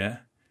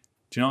year,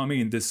 do you know what I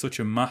mean? There's such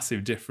a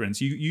massive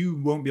difference.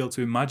 You won't be able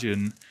to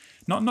imagine,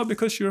 not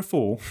because you're a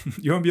fool,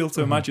 you won't be able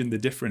to imagine the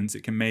difference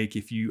it can make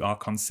if you are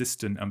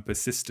consistent and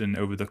persistent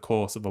over the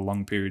course of a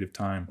long period of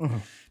time. Mm-hmm.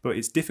 But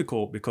it's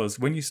difficult because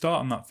when you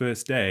start on that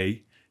first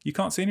day, you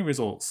can't see any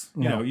results.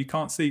 You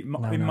can't see,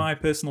 my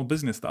personal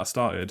business that I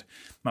started,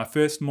 my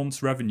first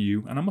month's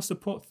revenue, and I must have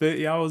put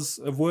 30 hours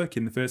of work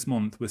in the first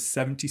month, was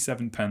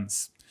 77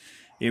 pence.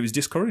 It was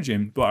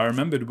discouraging, but I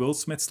remembered Will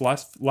Smith's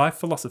life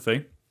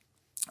philosophy.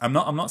 I'm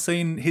not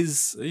saying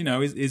his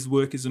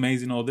work is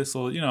amazing or this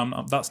or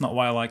that's not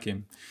why I like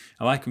him.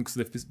 I like him because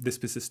of this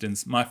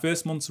persistence. My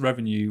first month's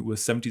revenue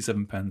was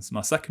 77 pence.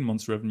 My second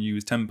month's revenue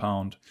was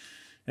 £10.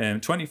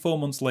 24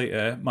 months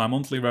later, my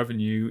monthly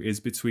revenue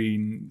is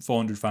between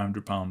 £400,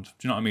 £500. Do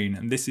you know what I mean?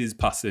 And this is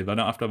passive. I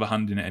don't have to have a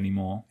hand in it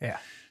anymore. Yeah.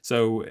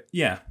 So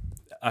yeah,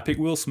 I picked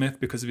Will Smith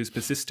because of his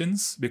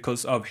persistence,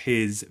 because of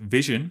his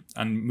vision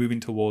and moving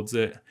towards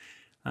it,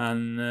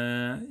 and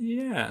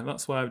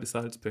that's why I've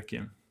decided to pick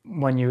him.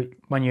 When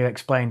you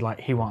explained like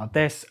he wanted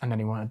this and then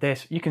he wanted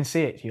this, you can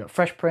see it. You got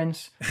Fresh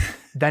Prince,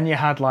 then you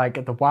had like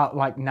the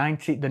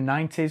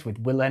 90s with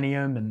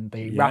Millennium and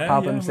the rap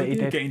albums that he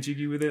did. Getting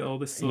jiggy with it, all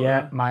this sort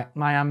of.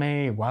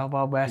 Miami, Wild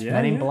Wild West,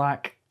 Men in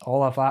Black,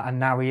 all of that, and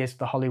now he is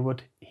the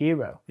Hollywood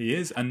hero. He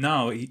is, and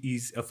now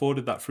he's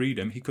afforded that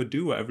freedom. He could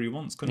do whatever he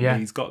wants, couldn't he?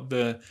 He's got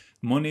the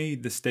money,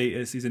 the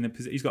status.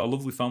 He's got a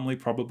lovely family,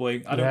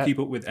 probably. I don't keep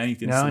up with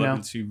anything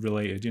celebrity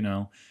related,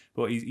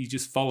 But he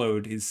just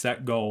followed his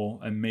set goal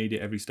and made it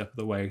every step of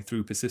the way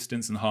through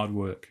persistence and hard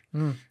work.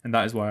 And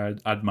that is why I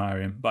admire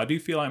him. But I do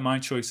feel like my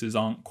choices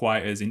aren't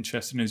quite as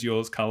interesting as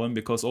yours, Callum,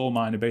 because all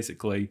mine are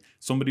basically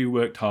somebody who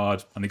worked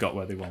hard and they got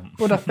where they want.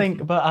 But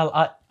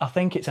I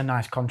think it's a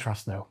nice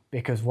contrast though,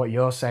 because what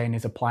you're saying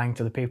is applying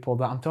to the people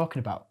that I'm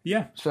talking about.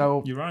 Yeah,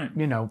 so you're right.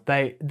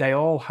 They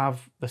all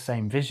have the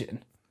same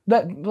vision.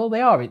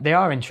 They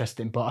are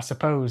interesting, but I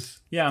suppose...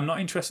 Yeah, I'm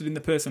not interested in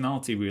the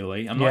personality,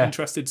 really. I'm not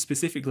interested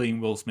specifically in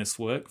Will Smith's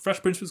work.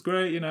 Fresh Prince was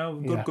great,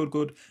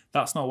 good.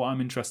 That's not what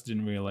I'm interested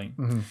in, really.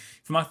 Mm-hmm.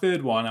 For my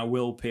third one, I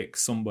will pick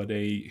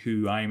somebody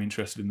who I am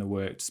interested in the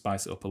work to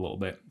spice it up a little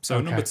bit. So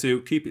number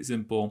 2, keep it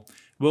simple.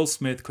 Will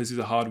Smith, because he's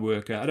a hard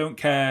worker. I don't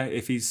care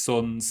if his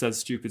son says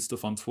stupid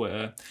stuff on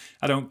Twitter.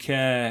 I don't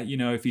care,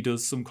 if he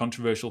does some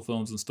controversial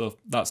films and stuff.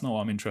 That's not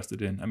what I'm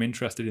interested in. I'm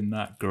interested in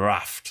that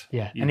graft.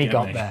 Yeah, and he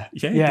got there.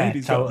 Yeah,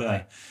 he's totally. Got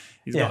there.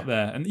 He's got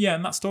there. And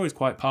and that story is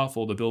quite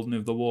powerful, the building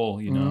of the wall,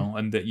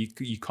 and that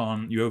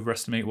you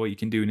overestimate what you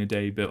can do in a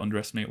day, but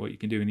underestimate what you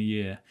can do in a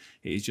year.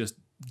 It is just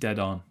dead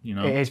on,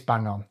 It is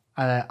bang on.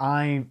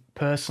 I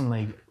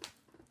personally...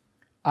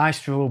 I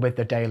struggle with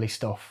the daily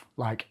stuff.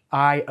 Like,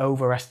 I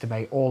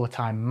overestimate all the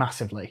time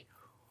massively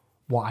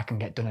what I can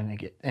get done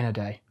in a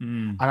day.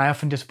 And I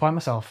often disappoint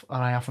myself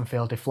and I often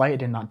feel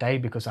deflated in that day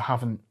because I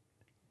haven't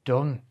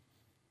done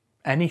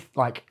any,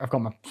 like, I've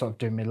got my sort of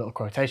doing my little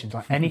quotations,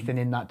 like anything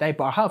in that day,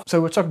 but I have. So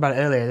we were talking about it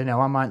earlier,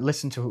 I might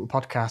listen to a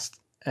podcast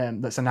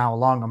that's an hour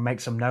long and make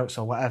some notes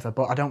or whatever,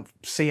 but I don't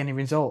see any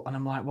result. And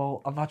I'm like,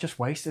 well, have I just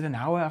wasted an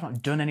hour? I've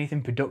not done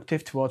anything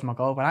productive towards my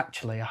goal, but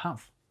actually I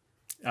have.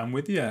 I'm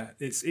with you.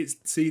 It's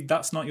see,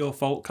 that's not your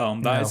fault,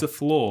 Calm. That is a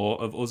flaw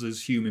of us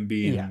as human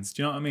beings. Yeah.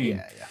 Do you know what I mean?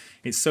 Yeah.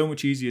 It's so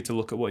much easier to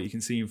look at what you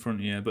can see in front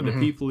of you. But the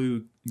people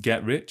who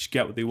get rich,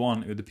 get what they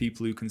want, are the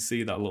people who can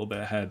see that little bit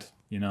ahead,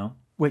 you know?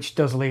 Which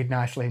does lead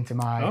nicely into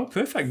my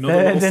perfect.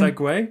 Another little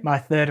segue. My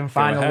third and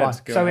final one.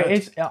 Go ahead. It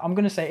is, I'm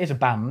going to say it is a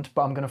band,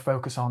 but I'm going to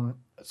focus on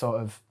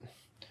sort of...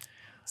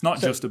 It's not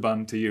just a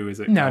band to you, is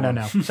it?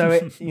 No.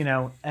 So,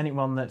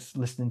 anyone that's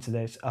listening to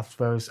this, I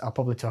suppose I'll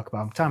probably talk about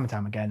them time and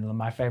time again.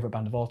 My favourite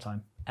band of all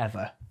time,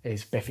 ever,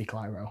 is Biffy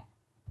Clyro.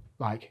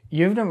 Like,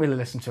 you don't really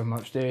listen to them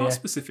much, do you? Not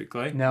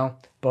specifically. No,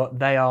 but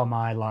they are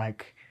my,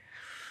 like...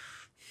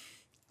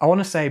 I want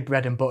to say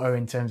bread and butter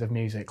in terms of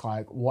music.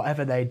 Like,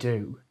 whatever they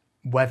do,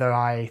 whether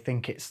I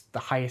think it's the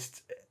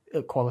highest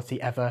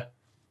quality ever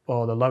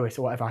or the lowest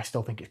or whatever, I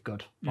still think it's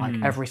good. Like,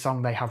 every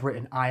song they have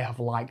written, I have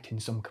liked in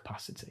some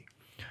capacity.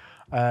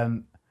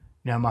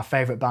 My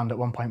favourite band at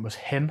one point was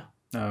Him.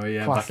 Oh,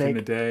 yeah, Classic, back in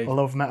the day.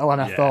 Love metal,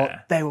 and I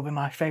thought they will be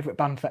my favourite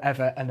band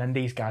forever. And then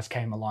these guys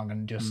came along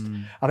and just,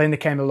 I think they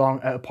came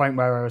along at a point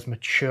where I was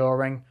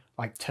maturing,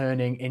 like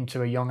turning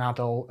into a young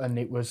adult, and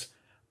it was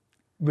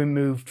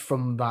removed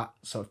from that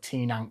sort of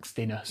teen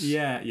angstiness.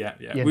 Yeah.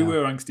 We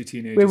were angsty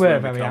teenagers. We were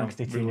very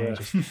angsty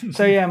teenagers.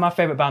 So yeah, my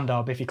favourite band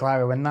are Biffy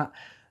Clyro, and that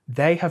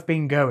they have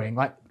been going,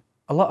 like,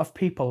 a lot of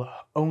people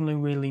only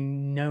really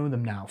know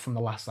them now from the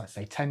last, let's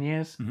say, 10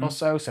 years or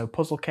so. So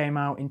Puzzle came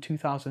out in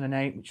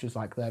 2008, which was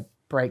like their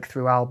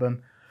breakthrough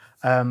album.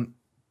 And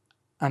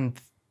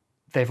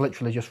they've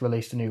literally just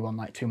released a new one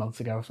like 2 months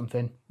ago or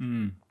something.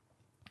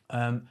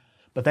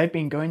 But they've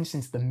been going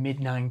since the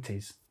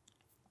mid-90s.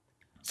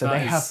 So they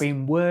have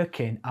been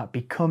working at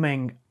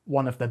becoming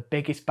one of the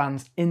biggest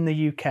bands in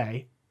the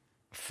UK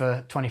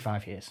for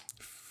 25 years.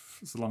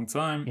 It's a long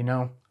time.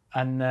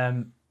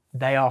 And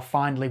they are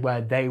finally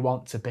where they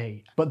want to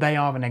be. But they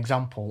are an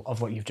example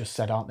of what you've just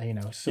said, aren't they?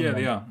 Yeah,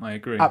 they are. I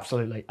agree.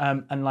 Absolutely.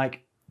 And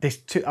like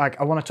this,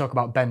 I want to talk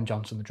about Ben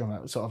Johnson, the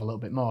drummer, sort of a little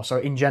bit more. So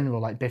in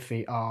general, like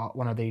Biffy are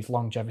one of these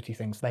longevity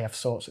things. They have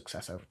sought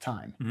success over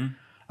time,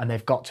 and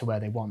they've got to where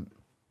they want.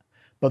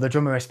 But the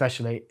drummer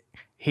especially,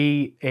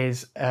 he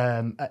is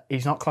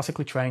he's not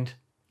classically trained.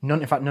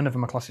 In fact, none of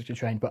them are classically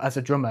trained. But as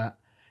a drummer,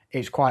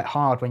 it's quite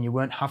hard when you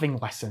weren't having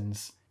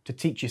lessons to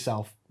teach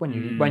yourself when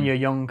you're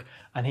young.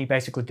 And he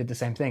basically did the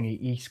same thing.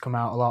 He's come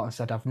out a lot and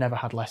said, I've never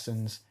had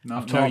lessons.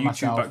 I've taught YouTube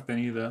myself. Back then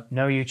either.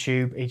 No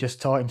YouTube. He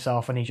just taught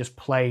himself, and he just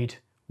played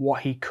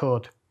what he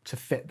could to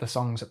fit the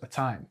songs at the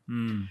time.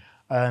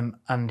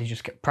 And he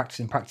just kept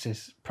practicing,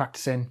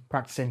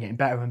 getting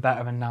better and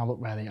better, and now look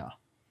where they are.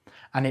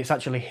 And it's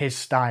actually his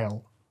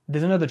style.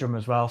 There's another drummer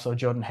as well, so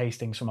Jordan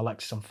Hastings from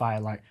Alexis on Fire.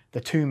 Like,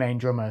 the two main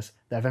drummers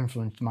that have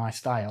influenced my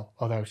style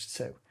are those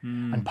two.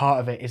 And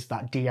part of it is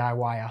that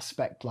DIY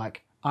aspect.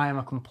 Like, I am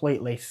a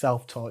completely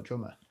self-taught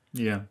drummer.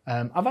 Yeah.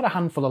 I've had a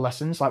handful of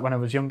lessons, like when I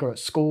was younger at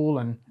school,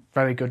 and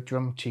very good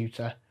drum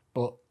tutor,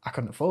 but I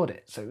couldn't afford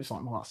it. So it was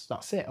like, well,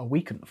 that's it. Or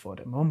we couldn't afford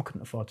it. My mum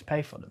couldn't afford to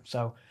pay for them.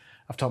 So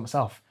I've taught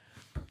myself.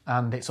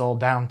 And it's all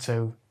down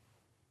to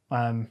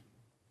them,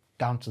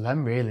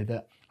 really.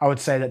 That I would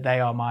say that they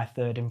are my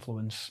third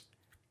influence.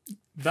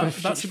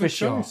 That's a good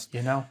choice.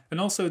 And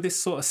also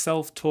this sort of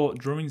self-taught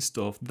drumming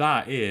stuff,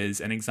 that is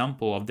an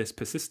example of this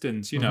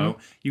persistence. You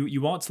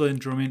want to learn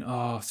drumming,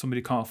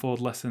 somebody can't afford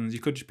lessons.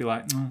 You could just be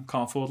like,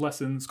 can't afford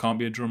lessons, can't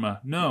be a drummer.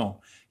 No,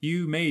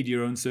 you made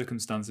your own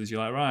circumstances. You're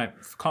like, right,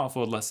 can't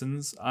afford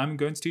lessons, I'm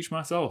going to teach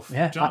myself.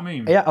 Yeah, do you know what I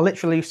mean? Yeah, I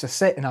literally used to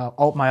sit in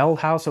my old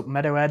house up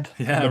Meadowhead.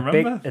 Yeah, I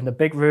remember. In the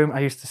big room, I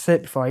used to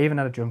sit before I even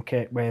had a drum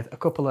kit with a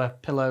couple of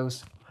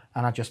pillows,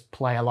 and I just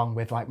play along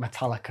with like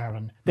Metallica.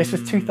 And this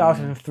was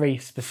 2003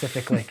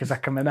 specifically, because I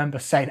can remember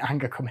Saint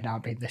Anger coming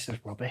out being, this is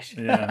rubbish.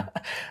 Yeah.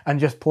 And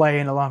just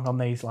playing along on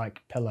these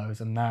like pillows.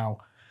 And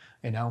now,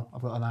 I've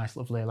got a nice,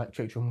 lovely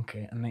electric drum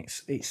kit, and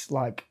it's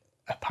like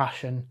a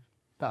passion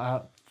that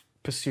I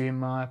pursue in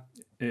my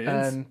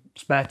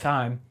spare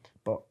time.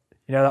 But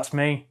that's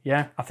me.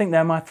 Yeah, I think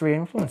they're my three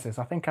influences.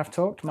 I think I've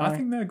talked. I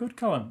think they're good,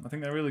 Callum. I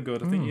think they're really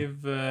good. I think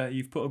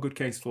you've put a good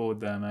case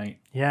forward there, mate.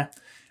 Yeah.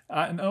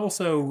 And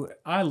also,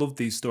 I love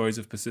these stories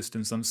of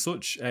persistence. I'm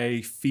such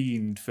a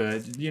fiend for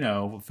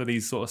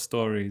these sort of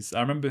stories.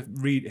 I remember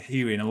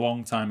hearing a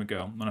long time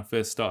ago when I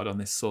first started on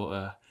this sort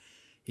of,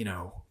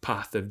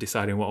 path of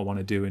deciding what I want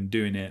to do and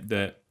doing it,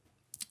 that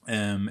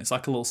it's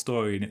like a little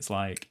story, and it's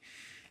like,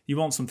 you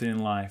want something in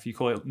life, you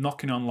call it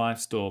knocking on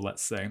life's door,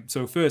 let's say.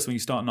 So first, when you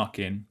start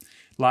knocking,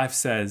 life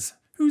says,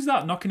 who's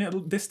that knocking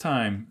it this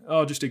time?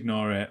 Oh, just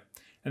ignore it.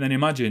 And then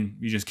imagine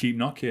you just keep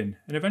knocking.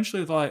 And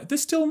eventually they're like, they're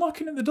still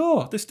knocking at the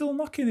door. They're still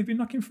knocking. They've been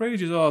knocking for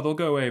ages. Oh, they'll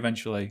go away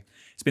eventually.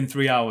 It's been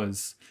 3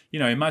 hours.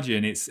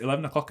 Imagine it's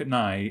 11 o'clock at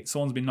night.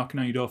 Someone's been knocking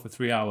on your door for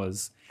 3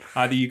 hours.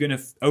 Either you're going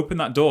to open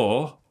that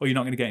door or you're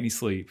not going to get any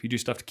sleep. You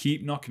just have to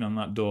keep knocking on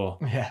that door.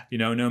 Yeah.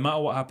 No matter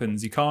what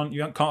happens, you can't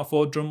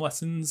afford drum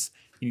lessons.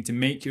 You need to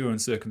make your own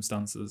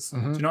circumstances. Do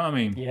you know what I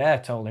mean? Yeah,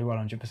 totally,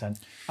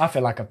 100%. I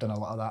feel like I've done a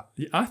lot of that.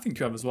 Yeah, I think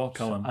you have as well,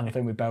 Callum. And I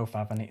think we both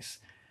have. And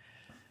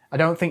I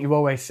don't think you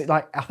always see,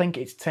 like, I think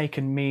it's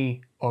taken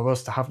me or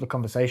us to have the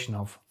conversation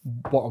of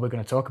what are we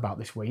going to talk about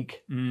this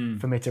week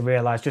for me to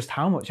realise just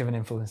how much of an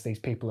influence these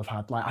people have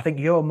had. Like, I think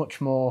you're much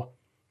more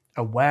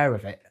aware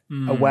of it,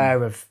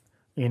 aware of,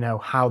 you know,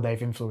 how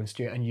they've influenced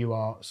you, and you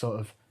are sort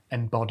of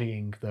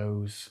embodying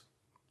those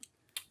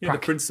the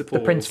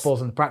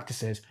principles and the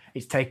practices.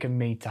 It's taken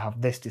me to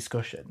have this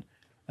discussion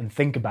and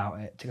think about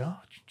it to go, oh,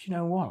 do you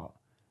know what?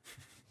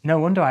 No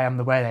wonder I am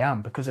the way I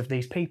am because of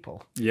these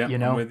people. Yeah, you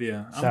know? I'm with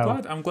you.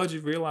 I'm glad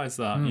you've realised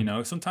that. You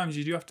know, sometimes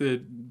you do have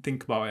to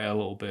think about it a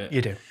little bit.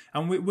 You do.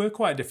 And we're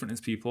quite different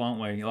as people,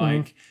 aren't we?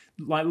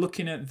 Like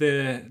looking at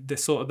the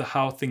sort of the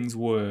how things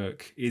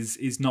work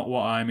is not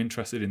what I'm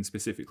interested in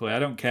specifically. I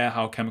don't care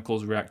how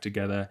chemicals react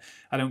together.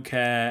 I don't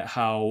care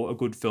how a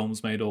good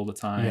film's made all the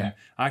time. Yeah.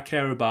 I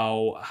care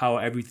about how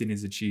everything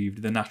is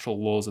achieved, the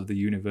natural laws of the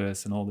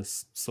universe and all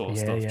this sort of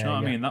stuff. Do you know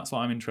what I mean? That's what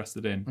I'm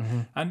interested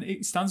in. And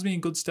it stands me in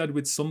good stead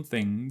with some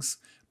things,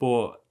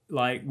 but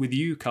like with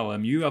you,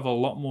 Callum, you have a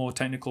lot more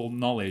technical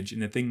knowledge in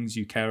the things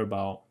you care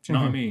about. Do you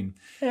know what I mean?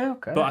 Yeah,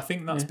 okay. But I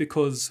think that's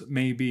because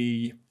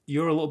maybe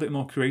you're a little bit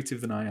more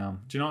creative than I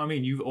am. Do you know what I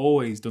mean? You've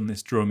always done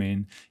this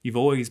drumming. You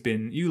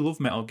love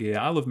Metal Gear.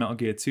 I love Metal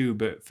Gear too,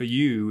 but for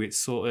you, it's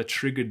sort of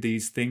triggered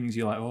these things.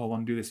 You're like, oh, I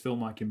want to do this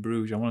film like in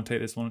Bruges. I want to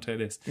take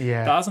this,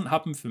 Yeah. That hasn't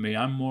happened for me.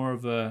 I'm more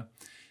of a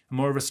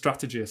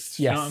strategist.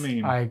 Yes, You know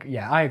what I mean?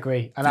 I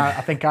agree. And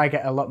I think I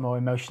get a lot more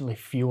emotionally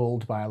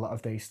fueled by a lot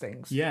of these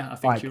things. Yeah, I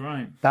think you're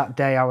right. That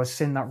day I was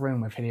in that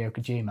room with Hideo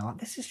Kojima, like,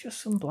 this is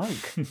just some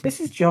bloke. This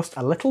is just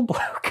a little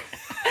bloke.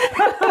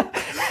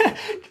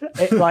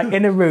 Like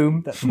in a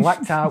room that's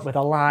blacked out with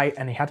a light,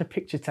 and he had a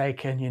picture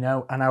taken, you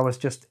know, and I was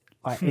just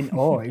like in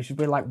awe. You should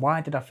be like,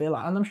 why did I feel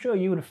that? And I'm sure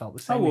you would have felt the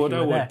same. I would,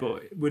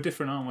 but we're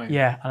different, aren't we?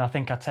 Yeah, and I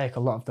think I take a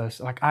lot of those.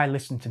 Like I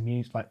listen to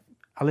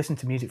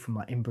music from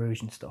like In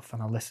Bruges and stuff,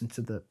 and I listen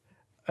to the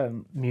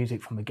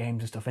music from the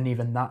games and stuff, and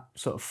even that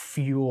sort of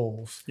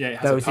fuels. Yeah, it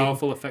has a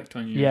powerful effect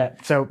on you. Yeah,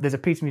 so there's a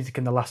piece of music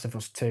in The Last of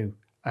Us 2.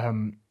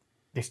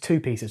 There's two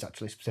pieces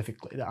actually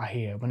specifically that I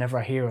hear. Whenever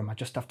I hear them, I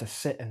just have to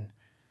sit and.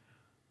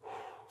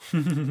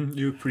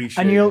 You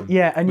appreciate. And you'll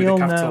with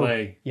know.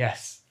 A.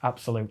 Yes,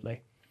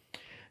 absolutely.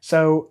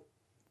 So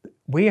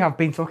we have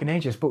been talking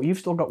ages, but you've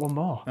still got one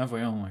more. Have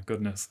we? Oh my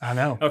goodness. I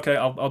know. Okay,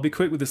 I'll be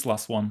quick with this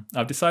last one.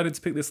 I've decided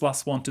to pick this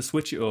last one to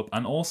switch it up,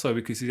 and also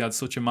because he had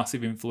such a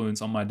massive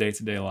influence on my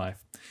day-to-day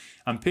life.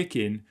 I'm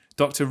picking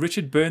Dr.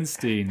 Richard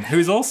Bernstein, who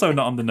is also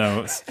not on the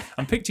notes.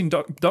 I'm picking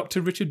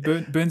Dr.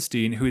 Richard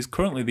Bernstein, who is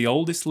currently the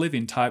oldest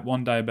living type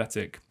 1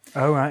 diabetic.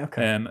 Oh, right,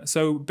 okay.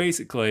 So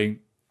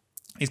basically,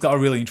 he's got a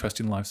really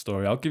interesting life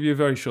story. I'll give you a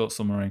very short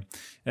summary.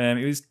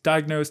 He was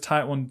diagnosed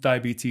type 1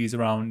 diabetes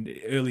around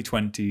early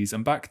 20s,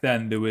 and back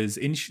then there was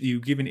you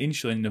were given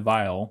insulin in a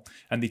vial,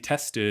 and they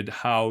tested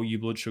how your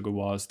blood sugar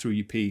was through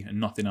your pee and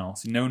nothing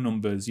else. No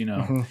numbers, you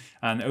know.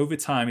 And over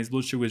time, his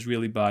blood sugar was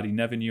really bad. He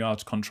never knew how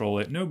to control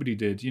it. Nobody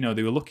did. You know,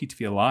 they were lucky to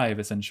be alive,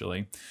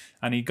 essentially.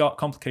 And he got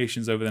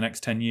complications over the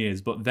next 10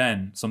 years, but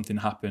then something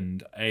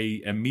happened.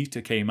 A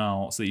meter came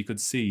out so that you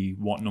could see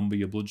what number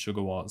your blood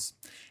sugar was.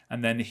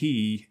 And then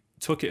he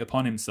took it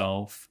upon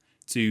himself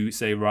to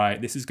say,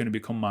 right, this is going to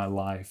become my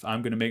life.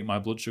 I'm going to make my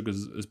blood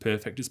sugars as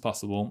perfect as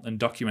possible and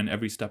document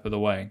every step of the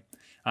way.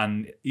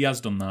 And he has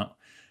done that.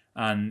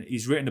 And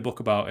he's written a book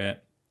about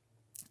it.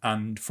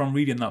 And from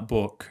reading that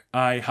book,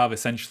 I have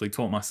essentially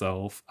taught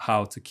myself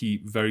how to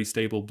keep very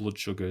stable blood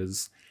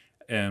sugars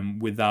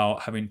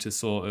without having to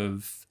sort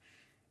of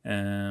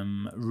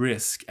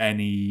risk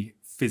any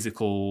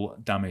physical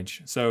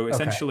damage. So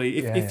essentially,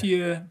 if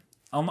you...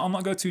 I'll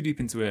not go too deep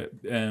into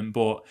it,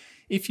 but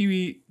if you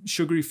eat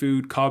sugary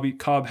food,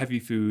 carb-heavy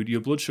food, your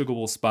blood sugar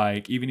will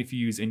spike, even if you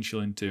use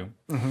insulin too.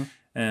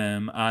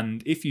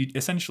 And if you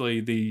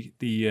essentially the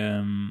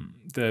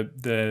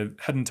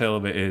head and tail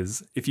of it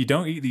is, if you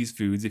don't eat these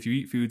foods, if you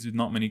eat foods with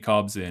not many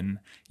carbs in,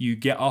 you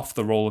get off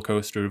the roller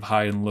coaster of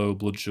high and low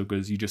blood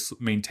sugars. You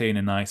just maintain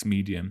a nice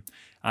medium.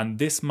 And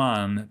this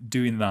man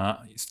doing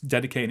that,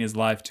 dedicating his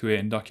life to it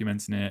and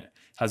documenting it,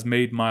 has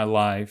made my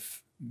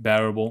life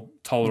bearable,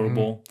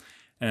 tolerable.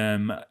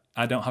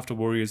 I don't have to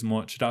worry as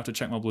much. I don't have to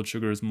check my blood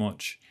sugar as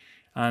much.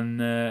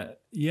 And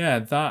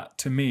that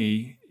to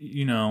me,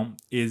 you know,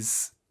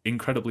 is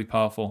incredibly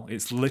powerful.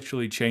 It's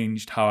literally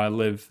changed how I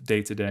live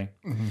day to day.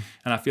 And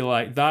I feel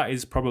like that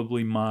is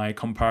probably my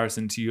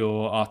comparison to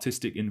your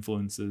artistic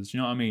influences. You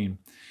know what I mean?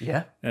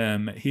 Yeah.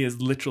 He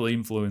has literally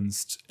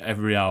influenced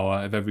every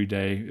hour of every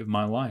day of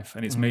my life,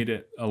 and it's made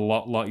it a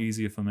lot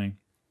easier for me.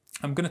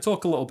 I'm going to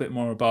talk a little bit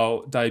more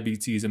about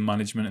diabetes and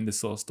management and this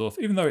sort of stuff,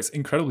 even though it's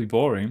incredibly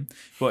boring,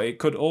 but it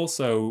could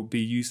also be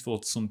useful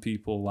to some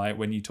people, like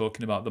when you're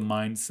talking about the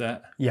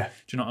mindset. Yeah.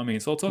 Do you know what I mean?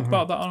 So I'll talk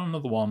about that on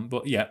another one.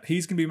 But yeah,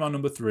 he's going to be my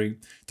number 3,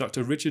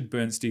 Dr. Richard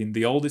Bernstein,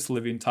 the oldest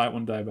living type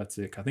 1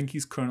 diabetic. I think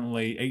he's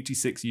currently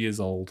 86 years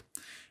old.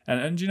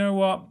 And you know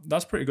what?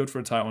 That's pretty good for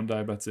a type 1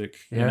 diabetic.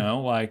 Yeah. You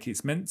know, like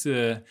it's meant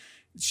to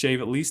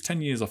shave at least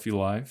 10 years off your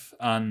life.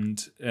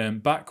 And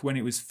back when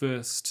it was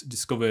first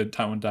discovered,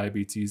 type 1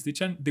 diabetes,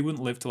 they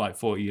wouldn't live to like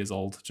 40 years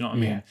old. Do you know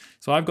what I mean?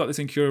 So I've got this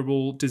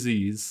incurable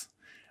disease,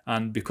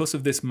 And because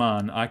of this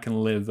man, I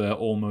can live an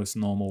almost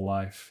normal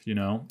life, you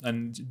know?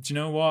 And do you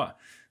know what?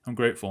 I'm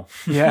grateful.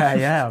 Yeah, I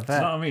Do you know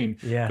bet. what I mean?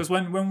 Yeah. Because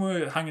when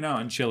we're hanging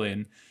out and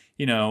chilling,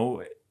 you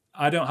know,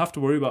 I don't have to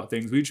worry about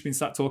things. We've just been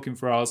sat talking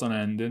for hours on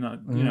end,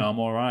 and you know, I'm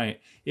all right.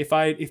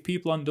 If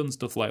people hadn't done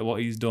stuff like what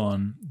he's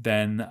done,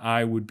 then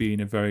I would be in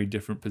a very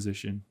different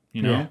position,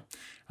 you know. Yeah.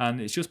 And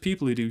it's just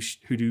people who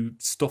do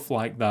stuff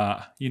like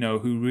that, you know,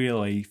 who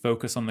really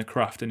focus on the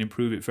craft and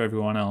improve it for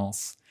everyone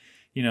else.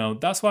 You know,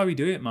 that's why we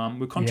do it, man.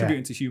 We're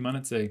contributing to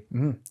humanity.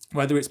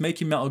 Whether it's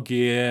making Metal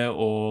Gear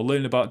or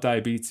learning about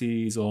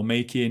diabetes or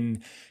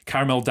making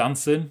Caramel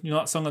Dancing, you know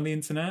that song on the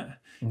internet?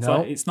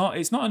 No. It's not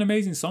an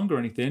amazing song or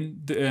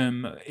anything.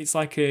 It's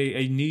like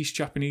a niche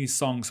Japanese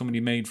song somebody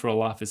made for a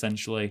laugh,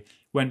 essentially.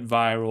 Went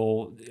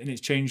viral and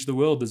it's changed the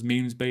world. There's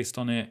memes based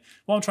on it.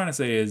 What I'm trying to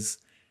say is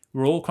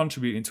we're all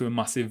contributing to a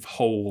massive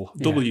whole.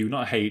 W,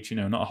 not a H, you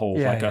know, not a whole,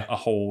 a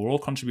whole. We're all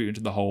contributing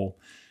to the whole.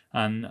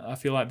 And I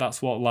feel like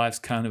that's what life's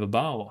kind of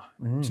about.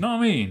 Do you know what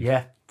I mean?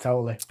 Yeah,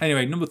 totally.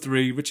 Anyway, number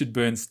 3, Richard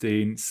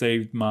Bernstein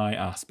saved my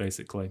ass,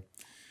 basically.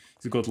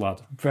 He's a good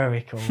lad.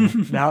 Very cool.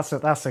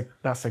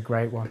 That's a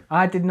great one.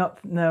 I did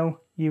not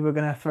know you were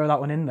going to throw that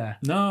one in there.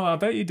 No, I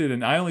bet you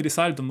didn't. I only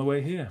decided on the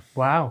way here.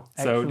 Wow.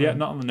 So, Excellent. yeah,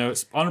 not on the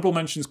notes. Honourable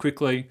mentions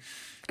quickly.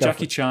 Go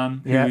Jackie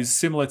Chan, who's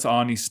similar to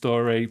Arnie's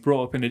story,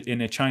 brought up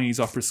in a Chinese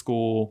opera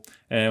school,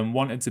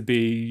 wanted to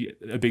be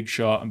a big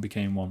shot and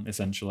became one,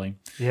 essentially.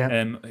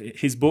 Yeah.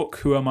 His book,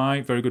 Who Am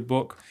I? Very good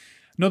book.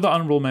 Another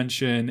honourable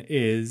mention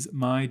is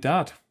my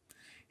dad.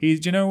 Do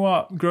you know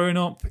what? Growing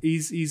up,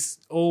 he's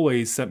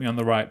always set me on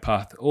the right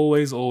path.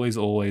 Always, always,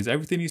 always.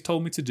 Everything he's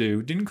told me to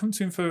do. Didn't come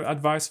to him for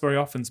advice very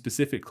often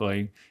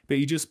specifically, but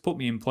he just put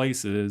me in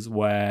places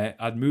where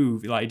I'd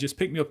move. Like, he'd just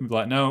pick me up and be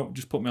like, no,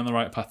 just put me on the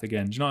right path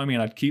again. Do you know what I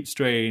mean? I'd keep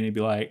straight and he'd be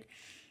like,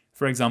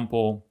 for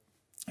example,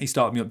 he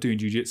started me up doing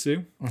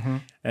jiu-jitsu.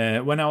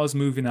 When I was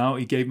moving out,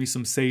 he gave me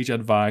some sage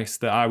advice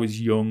that I was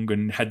young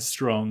and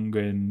headstrong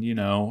and, you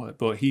know,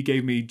 but he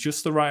gave me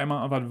just the right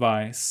amount of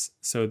advice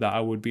so that I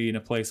would be in a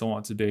place I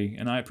wanted to be.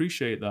 And I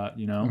appreciate that,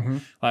 you know,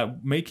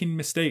 like making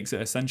mistakes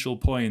at essential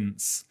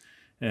points,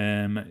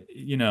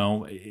 you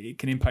know, it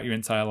can impact your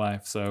entire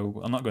life.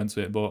 So I'm not going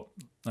to it, but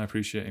I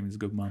appreciate him. He's a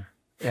good man.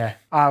 Yeah.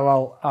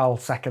 I'll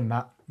second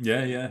that.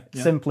 Yeah.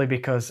 Simply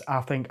because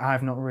I think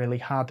I've not really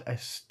had a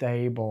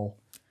stable...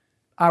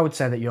 I would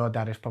say that your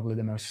dad is probably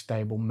the most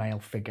stable male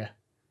figure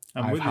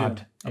I've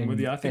had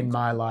in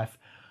my life.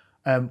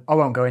 I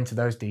won't go into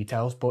those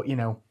details, but, you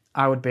know,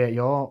 I would be at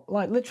your...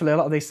 Like, literally, a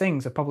lot of these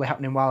things are probably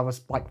happening while I was,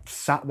 like,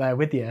 sat there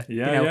with you.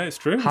 Yeah, you know, it's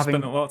true. We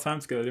spent a lot of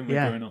time together, didn't we,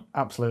 growing up?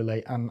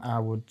 Absolutely. And I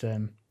would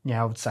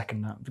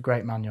second that. The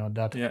great man, your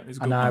dad. Yeah, he's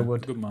a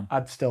good man.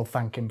 I'd still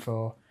thank him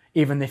for...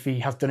 Even if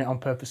he has done it on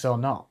purpose or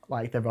not,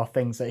 like, there are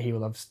things that he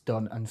will have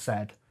done and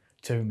said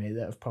to me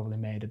that have probably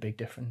made a big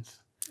difference.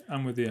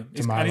 I'm with you.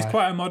 He's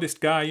quite a modest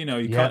guy, you know.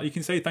 You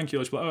can say thank you,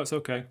 but oh, it's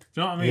okay. Do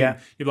you know what I mean? Yeah.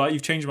 You're like,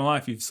 you've changed my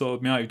life, you've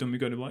sorted me out, you've done me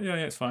good. I'm like, yeah,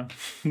 it's fine.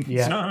 Do you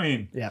know what I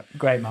mean? Yeah,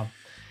 great man.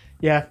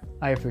 Yeah,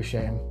 I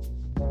appreciate him.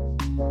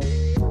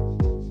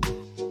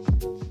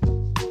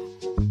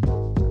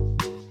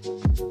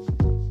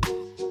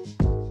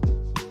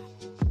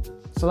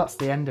 So that's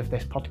the end of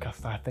this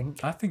podcast, I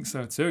think. I think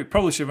so too. It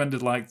probably should have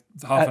ended like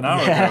half an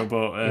hour ago,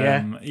 but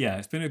yeah,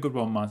 it's been a good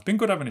one, man. It's been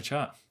good having a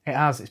chat. It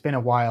has. It's been a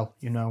while,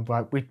 you know.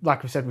 But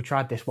like we said, we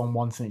tried this one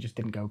once and it just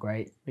didn't go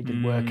great. It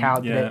didn't work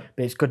out, did it?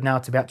 But it's good now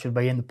to actually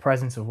be in the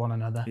presence of one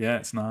another. Yeah,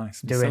 it's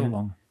nice. It's so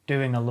long.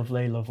 Doing a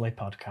lovely, lovely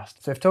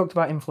podcast. So we've talked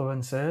about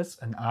influencers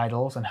and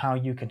idols and how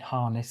you can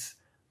harness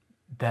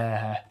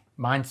their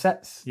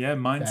mindsets. Yeah,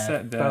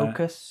 mindset. Their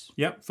focus.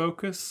 Yep,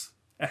 focus,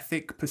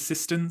 ethic,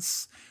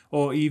 persistence,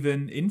 or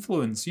even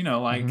influence. You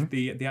know, like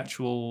the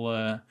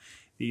actual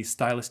the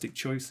stylistic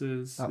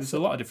choices. There's a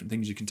lot of different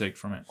things you can take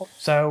from it.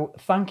 So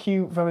thank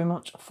you very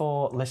much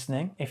for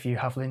listening. If you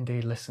have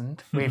indeed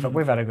listened, we've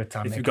had a good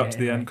time. If you got to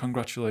the end,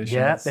 congratulations.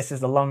 Yeah, this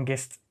is the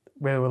longest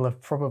we will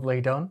have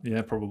probably done.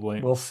 Yeah,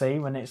 probably. We'll see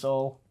when it's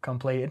all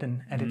completed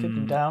and edited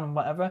and down and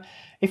whatever.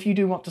 If you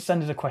do want to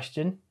send us a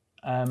question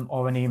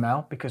or an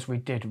email, because we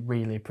did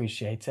really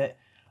appreciate it,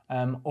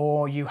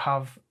 or you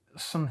have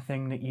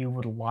something that you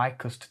would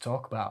like us to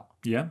talk about.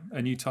 Yeah,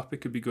 a new topic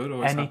could be good.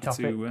 Or any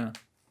topic.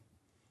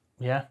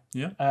 Yeah.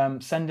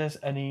 Send us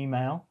an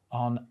email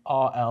on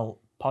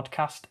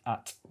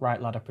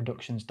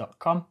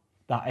rlpodcast@rightladderproductions.com.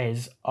 That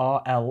is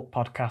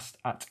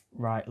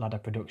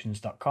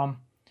rlpodcast@rightladderproductions.com.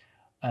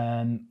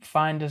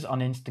 Find us on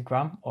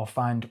Instagram or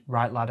find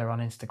Right Ladder on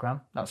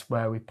Instagram. That's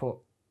where we put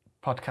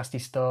podcasty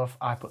stuff.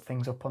 I put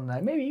things up on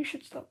there. Maybe you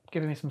should stop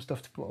giving me some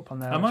stuff to put up on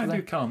there. I might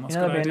do, Callum. That's a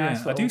good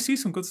idea. I do see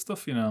some good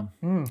stuff, you know.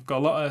 Got a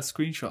lot of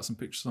screenshots and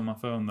pictures on my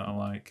phone that I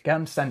like. Get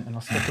them sent and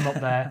I'll stick them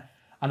up there.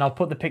 And I'll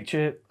put the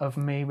picture of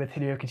me with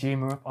Hideo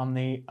Kojima up on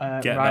the Get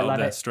Right that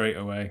Ladder. There straight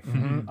away.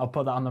 I'll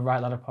put that on the Right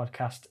Ladder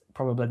podcast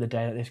probably the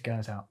day that this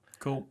goes out.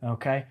 Cool.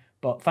 Okay.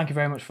 But thank you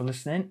very much for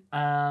listening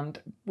and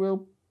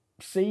we'll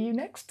see you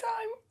next time.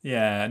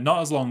 Yeah,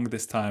 not as long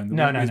this time.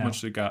 There won't be as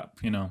much of a gap,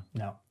 you know.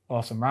 No.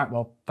 Awesome. Right.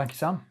 Well, thank you,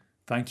 Sam.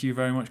 Thank you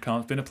very much,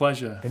 Carl. It's been a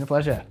pleasure. Been a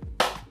pleasure.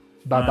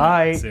 Bye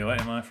bye. See you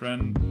later, my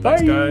friend. Bye.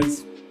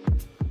 Thanks, guys.